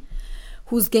 Meloni,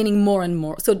 who's gaining more and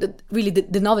more. So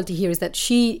the novelty here is that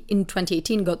she, in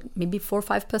 2018, got maybe 4 or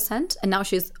 5%, and now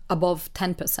she's above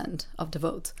 10% of the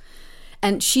vote.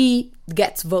 And she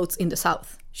gets votes in the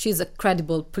south. She's a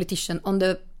credible politician on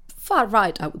the far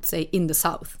right, I would say, in the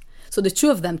south. So the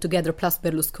two of them together, plus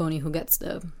Berlusconi, who gets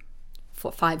the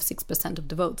 5-6% of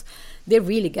the votes, they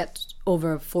really get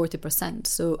over 40%.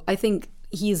 So I think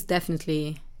he is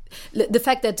definitely... The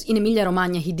fact that in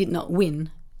Emilia-Romagna he did not win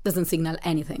doesn't signal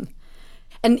anything.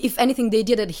 And if anything, the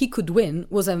idea that he could win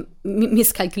was a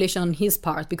miscalculation on his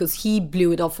part, because he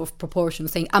blew it off of proportion,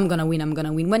 saying, I'm going to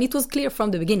win, when it was clear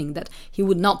from the beginning that he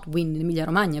would not win in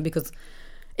Emilia-Romagna, because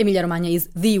Emilia-Romagna is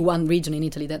the one region in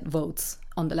Italy that votes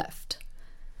on the left.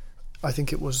 I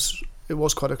think it was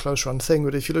quite a close run thing,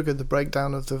 but if you look at the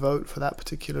breakdown of the vote for that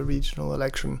particular regional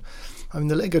election, I mean,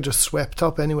 the Lega just swept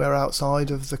up anywhere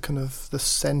outside of the kind of the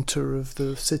centre of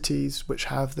the cities, which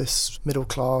have this middle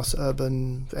class,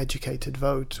 urban, educated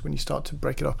vote. When you start to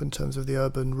break it up in terms of the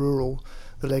urban, rural,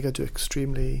 the Lega do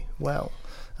extremely well.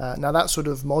 Now that sort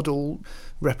of model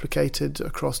replicated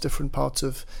across different parts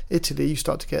of Italy, you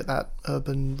start to get that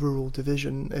urban-rural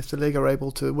division. If the Lega are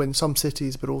able to win some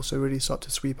cities but also really start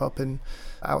to sweep up in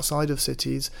outside of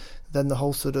cities, then the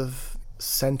whole sort of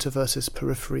centre versus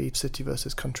periphery, city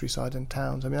versus countryside and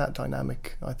towns, I mean, that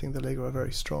dynamic, I think the Lega are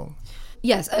very strong.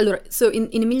 Yes, so in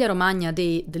Emilia-Romagna,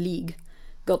 the League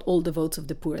got all the votes of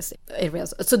the poorest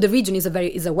areas. So the region is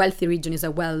a wealthy region, is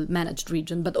a well-managed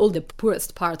region, but all the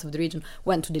poorest parts of the region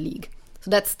went to the League.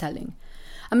 So that's telling.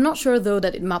 I'm not sure, though,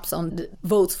 that it maps on the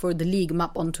votes for the League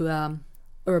map onto a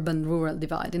urban-rural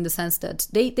divide, in the sense that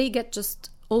they get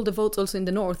just all the votes also in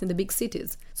the north, in the big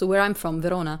cities. So where I'm from,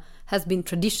 Verona, has been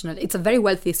traditional. It's a very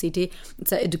wealthy city.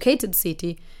 It's an educated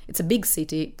city. It's a big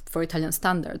city for Italian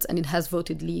standards, and it has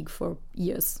voted League for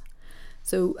years.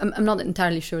 So I'm not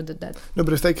entirely sure that... No,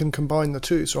 but if they can combine the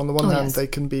two, so on the one hand, yes, they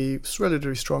can be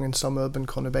relatively strong in some urban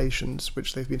conurbations,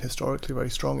 which they've been historically very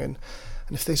strong in,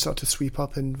 and if they start to sweep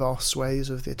up in vast swathes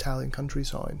of the Italian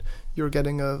countryside, you're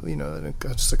getting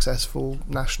a successful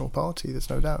national party, there's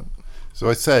no doubt. So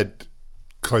I said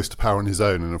close to power on his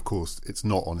own, and of course it's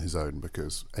not on his own,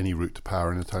 because any route to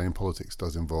power in Italian politics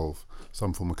does involve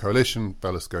some form of coalition,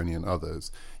 Berlusconi and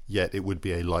others, yet it would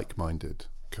be a like-minded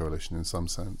coalition in some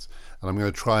sense. And I'm going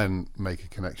to try and make a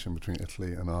connection between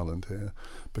Italy and Ireland here,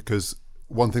 because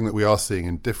one thing that we are seeing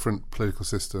in different political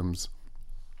systems,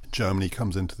 Germany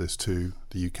comes into this too,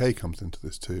 the UK comes into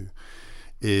this too,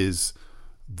 is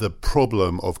the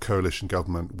problem of coalition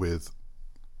government with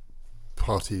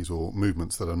parties or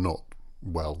movements that are not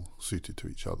well suited to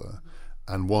each other,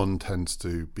 and one tends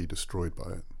to be destroyed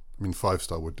by it. I mean, Five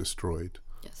Star were destroyed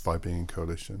by being in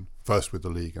coalition, first with the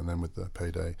League and then with the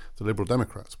Payday. The Liberal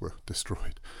Democrats were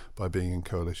destroyed by being in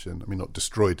coalition. I mean, not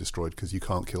destroyed because you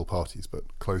can't kill parties,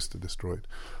 but close to destroyed.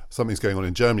 Something's going on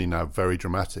in Germany now, very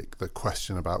dramatic, the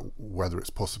question about whether it's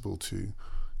possible to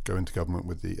go into government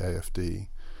with the AfD.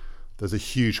 There's a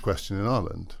huge question in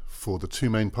Ireland for the two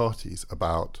main parties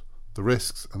about the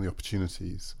risks and the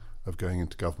opportunities of going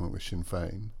into government with Sinn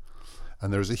Féin.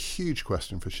 And there is a huge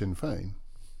question for Sinn Féin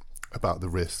about the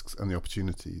risks and the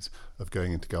opportunities of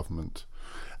going into government.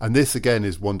 And this, again,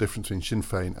 is one difference between Sinn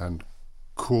Féin and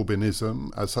Corbynism,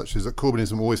 as such, is that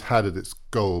Corbynism always had at its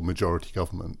goal majority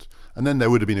government. And then there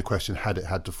would have been a question, had it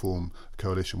had to form a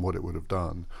coalition, what it would have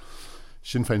done.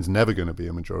 Sinn Féin's never going to be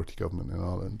a majority government in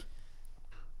Ireland.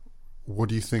 What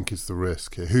do you think is the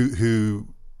risk here? Who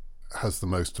has the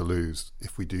most to lose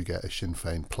if we do get a Sinn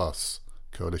Féin plus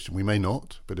coalition? We may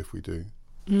not, but if we do.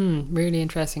 Really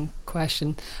interesting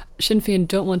question. Sinn Féin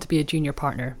don't want to be a junior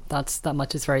partner. That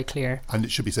much is very clear. And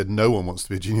it should be said, no one wants to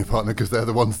be a junior partner because they're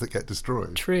the ones that get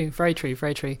destroyed. True, very true,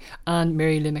 very true. And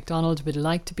Mary Lou McDonald would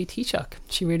like to be Taoiseach.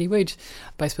 She really would.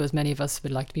 But I suppose many of us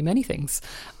would like to be many things.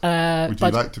 Would you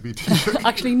like to be Taoiseach?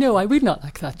 Actually, no, I would not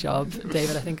like that job,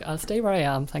 David. I think I'll stay where I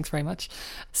am. Thanks very much.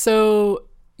 So...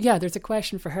 yeah, there's a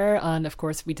question for her, and of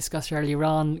course we discussed earlier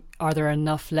on, are there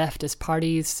enough leftist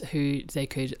parties who they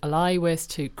could ally with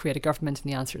to create a government?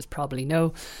 And the answer is probably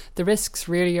no. The risks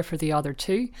really are for the other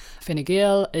two. Fine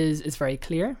Gael is very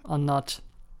clear on not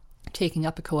taking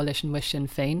up a coalition with Sinn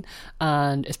Féin,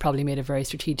 and it's probably made a very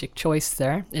strategic choice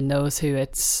there. It knows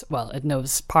it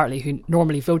knows partly who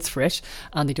normally votes for it,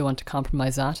 and they don't want to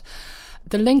compromise that.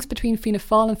 The links between Fianna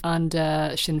Fáil and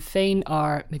Sinn Féin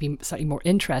are maybe slightly more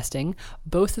interesting.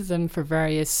 Both of them, for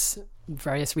various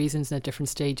reasons and at different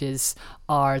stages,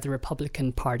 are the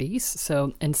Republican parties.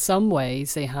 So in some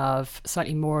ways they have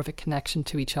slightly more of a connection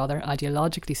to each other,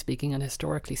 ideologically speaking and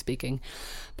historically speaking.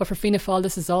 But for Fianna Fáil,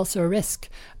 this is also a risk.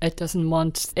 It doesn't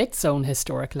want its own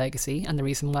historic legacy, and the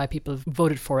reason why people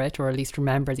voted for it, or at least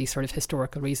remember these sort of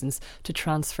historical reasons, to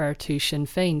transfer to Sinn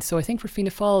Féin. So I think for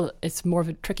Fianna Fáil, it's more of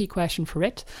a tricky question for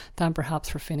it than perhaps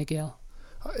for Fine Gael.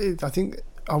 I think...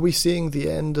 are we seeing the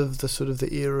end of the sort of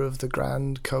the era of the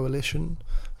grand coalition?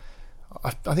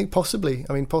 I think possibly.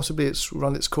 I mean, possibly it's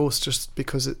run its course just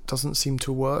because it doesn't seem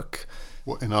to work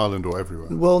What, in Ireland or everywhere?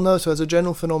 Well, no, so as a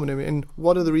general phenomenon,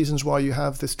 what are the reasons why you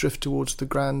have this drift towards the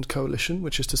grand coalition,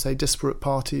 which is to say disparate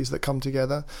parties that come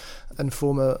together and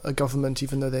form a government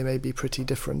even though they may be pretty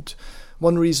different?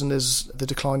 One reason is the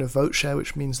decline of vote share,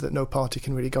 which means that no party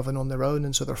can really govern on their own,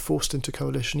 and so they're forced into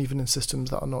coalition even in systems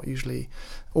that are not usually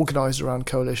organised around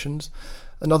coalitions.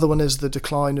 Another one is the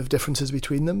decline of differences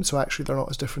between them, so actually they're not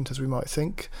as different as we might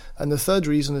think. And the third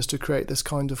reason is to create this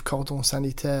kind of cordon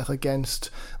sanitaire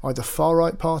against either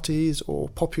far-right parties or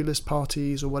populist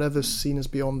parties or whatever's seen as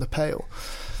beyond the pale.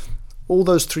 All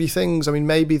those three things, I mean,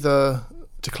 maybe the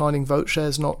declining vote share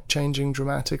is not changing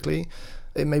dramatically.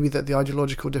 It may be that the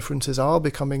ideological differences are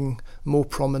becoming more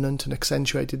prominent and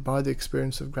accentuated by the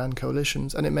experience of grand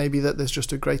coalitions, and it may be that there's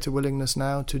just a greater willingness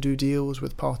now to do deals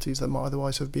with parties that might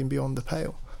otherwise have been beyond the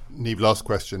pale. Niamh, last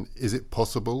question. Is it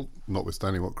possible,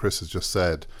 notwithstanding what Chris has just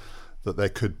said, that there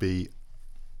could be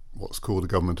what's called a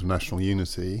government of national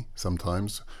unity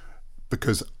sometimes?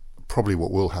 Because probably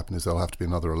what will happen is there'll have to be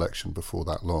another election before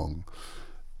that long.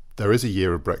 There is a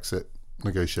year of Brexit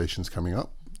negotiations coming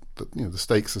up. The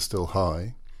stakes are still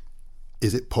high.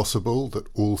 Is it possible that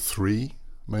all three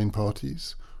main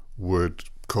parties would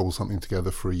cobble something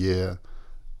together for a year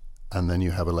and then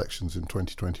you have elections in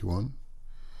 2021?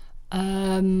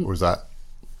 Or is that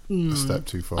a step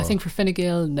too far? I think for Fine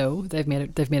Gael, no. They've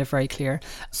made it very clear.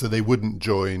 So they wouldn't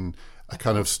join a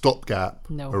kind of stopgap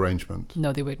arrangement?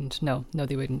 No, they wouldn't. No,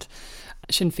 they wouldn't.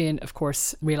 Sinn Féin, of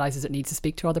course, realises it needs to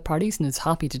speak to other parties and is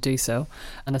happy to do so.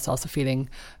 And it's also feeling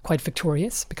quite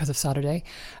victorious because of Saturday.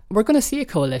 We're going to see a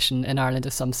coalition in Ireland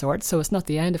of some sort. So it's not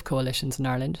the end of coalitions in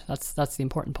Ireland. That's the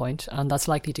important point, and that's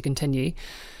likely to continue.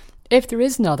 If there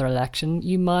is another election,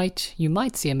 you might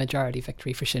see a majority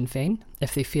victory for Sinn Féin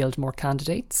if they field more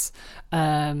candidates.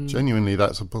 Genuinely,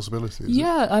 that's a possibility, isn't it?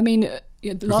 Yeah, I mean...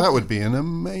 Because that would be an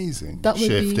amazing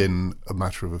shift in a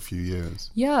matter of a few years.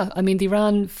 Yeah, I mean, they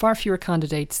ran far fewer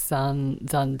candidates than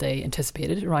they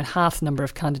anticipated, around half the number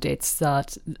of candidates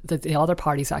that the other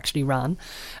parties actually ran.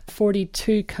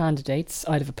 42 candidates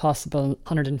out of a possible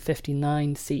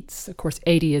 159 seats. Of course,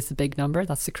 80 is the big number.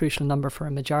 That's the crucial number for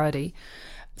a majority.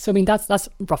 So, I mean, that's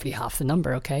roughly half the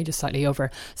number, okay, just slightly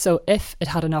over. So if it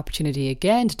had an opportunity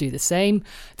again to do the same,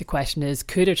 the question is,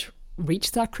 could it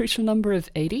reach that crucial number of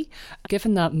 80,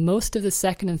 given that most of the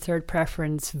second and third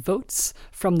preference votes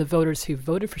from the voters who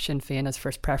voted for Sinn Féin as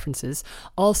first preferences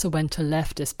also went to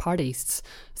leftist parties.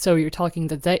 So you're talking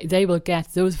that they will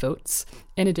get those votes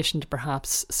in addition to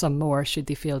perhaps some more should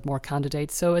they field more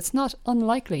candidates. So it's not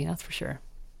unlikely, that's for sure.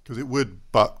 Because it would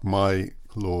buck my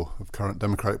law of current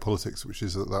democratic politics, which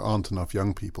is that there aren't enough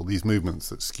young people, these movements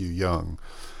that skew young.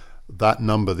 That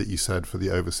number that you said for the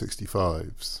over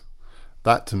 65s,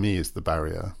 that to me is the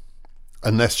barrier,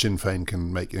 unless Sinn Féin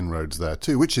can make inroads there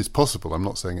too, which is possible. I'm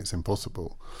not saying it's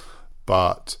impossible,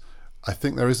 but I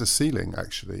think there is a ceiling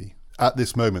actually at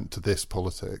this moment to this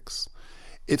politics.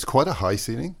 It's quite a high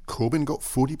ceiling. Corbyn got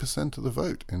 40% of the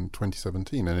vote in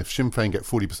 2017, and if Sinn Féin get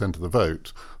 40% of the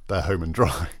vote, they're home and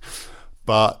dry.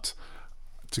 But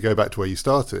to go back to where you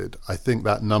started, I think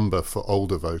that number for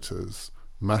older voters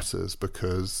matters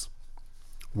because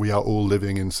we are all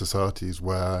living in societies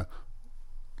where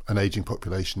an ageing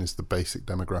population is the basic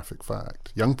demographic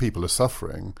fact. Young people are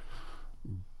suffering,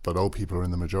 but old people are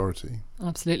in the majority.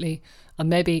 Absolutely. And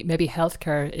maybe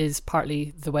healthcare is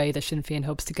partly the way that Sinn Féin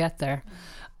hopes to get there.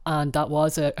 And that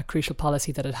was a crucial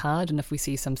policy that it had. And if we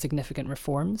see some significant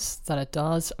reforms that it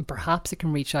does, perhaps it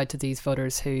can reach out to these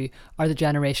voters who are the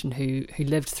generation who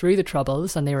lived through the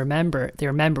Troubles and they remember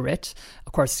it.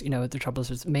 Of course, you know, the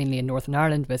Troubles was mainly in Northern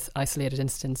Ireland with isolated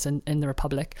incidents in the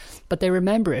Republic, but they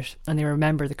remember it and they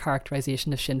remember the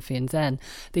characterisation of Sinn Féin then.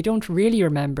 They don't really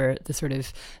remember the sort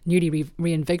of newly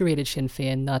reinvigorated Sinn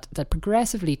Féin that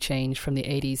progressively changed from the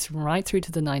 80s right through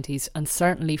to the 90s, and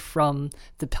certainly from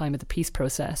the time of the peace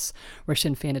process, where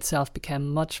Sinn Féin itself became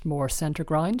much more centre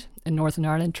ground in Northern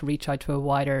Ireland to reach out to a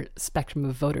wider spectrum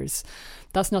of voters.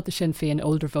 That's not the Sinn Féin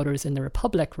older voters in the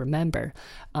Republic remember,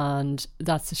 and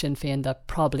that's the Sinn Féin that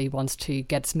probably wants to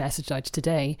get its message out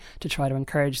today to try to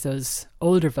encourage those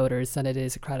older voters that it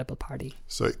is a credible party.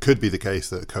 So it could be the case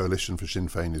that a coalition for Sinn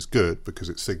Féin is good because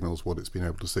it signals what it's been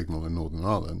able to signal in Northern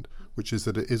Ireland, which is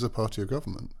that it is a party of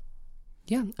government.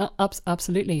 Yeah,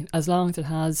 absolutely. As long as it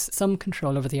has some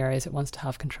control over the areas it wants to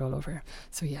have control over.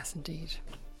 So yes, indeed.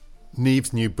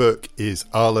 Niamh's new book is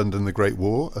Ireland and the Great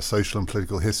War, A Social and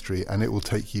Political History, and it will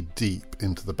take you deep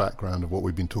into the background of what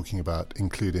we've been talking about,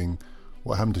 including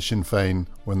what happened to Sinn Féin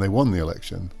when they won the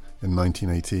election in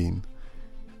 1918.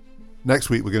 Next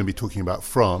week we're going to be talking about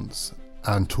France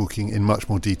and talking in much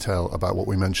more detail about what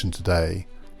we mentioned today,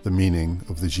 the meaning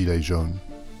of the Gilets jaunes.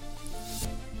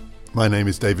 My name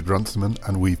is David Runciman,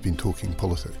 and we've been talking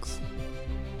politics.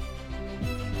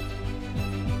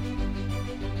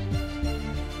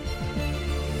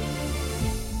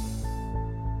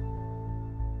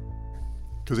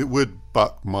 Because it would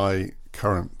buck my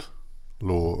current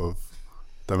law of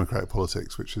democratic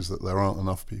politics, which is that there aren't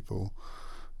enough people.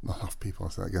 Not enough people,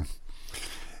 I'll say that again.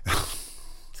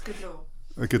 It's a good law.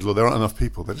 A good law. There aren't enough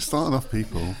people. There just aren't enough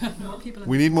people. More people in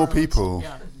We the need more world. people.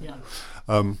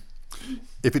 Yeah.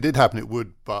 If it did happen, it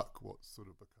would buck what's sort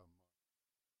of become.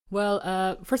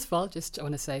 Well, first of all, I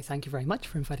want to say thank you very much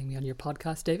for inviting me on your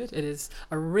podcast, David. It is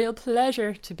a real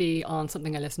pleasure to be on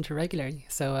something I listen to regularly.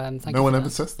 So thank you. No one for ever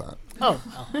that. says that. Oh,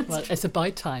 well, it's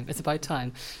about time. It's about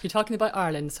time. You're talking about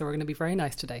Ireland, so we're going to be very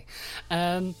nice today.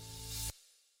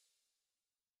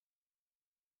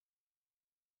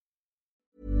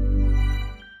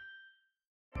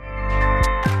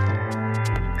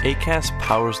 Acast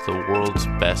powers the world's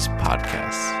best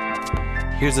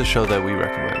podcasts. Here's a show that we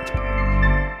recommend.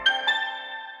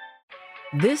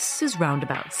 This is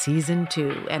Roundabout Season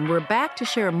 2, and we're back to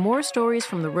share more stories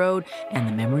from the road and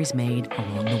the memories made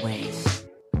along the way.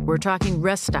 We're talking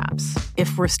rest stops,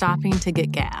 if we're stopping to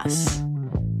get gas.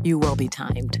 You will be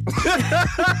timed.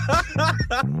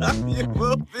 You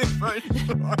will be for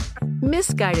sure.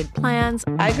 Misguided plans.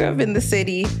 I grew up in the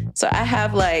city, so I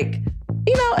have a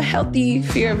healthy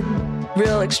fear of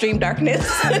real extreme darkness.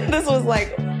 This was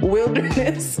like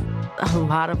wilderness. A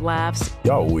lot of laughs.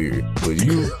 Y'all weird, but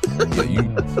you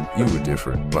were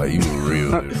different. Like, you were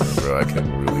real different, bro. I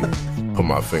can't really put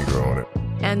my finger on it.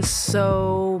 And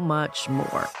so much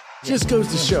more. Just goes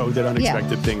to show that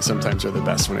unexpected things sometimes are the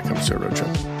best when it comes to a road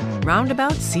trip.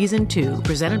 Roundabout Season 2,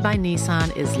 presented by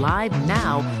Nissan, is live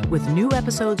now with new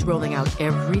episodes rolling out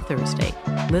every Thursday.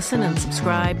 Listen and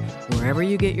subscribe wherever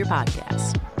you get your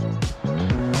podcasts.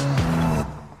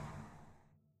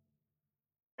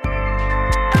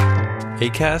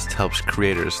 Acast helps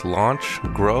creators launch,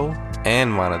 grow,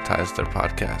 and monetize their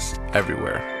podcasts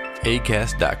everywhere.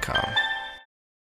 Acast.com.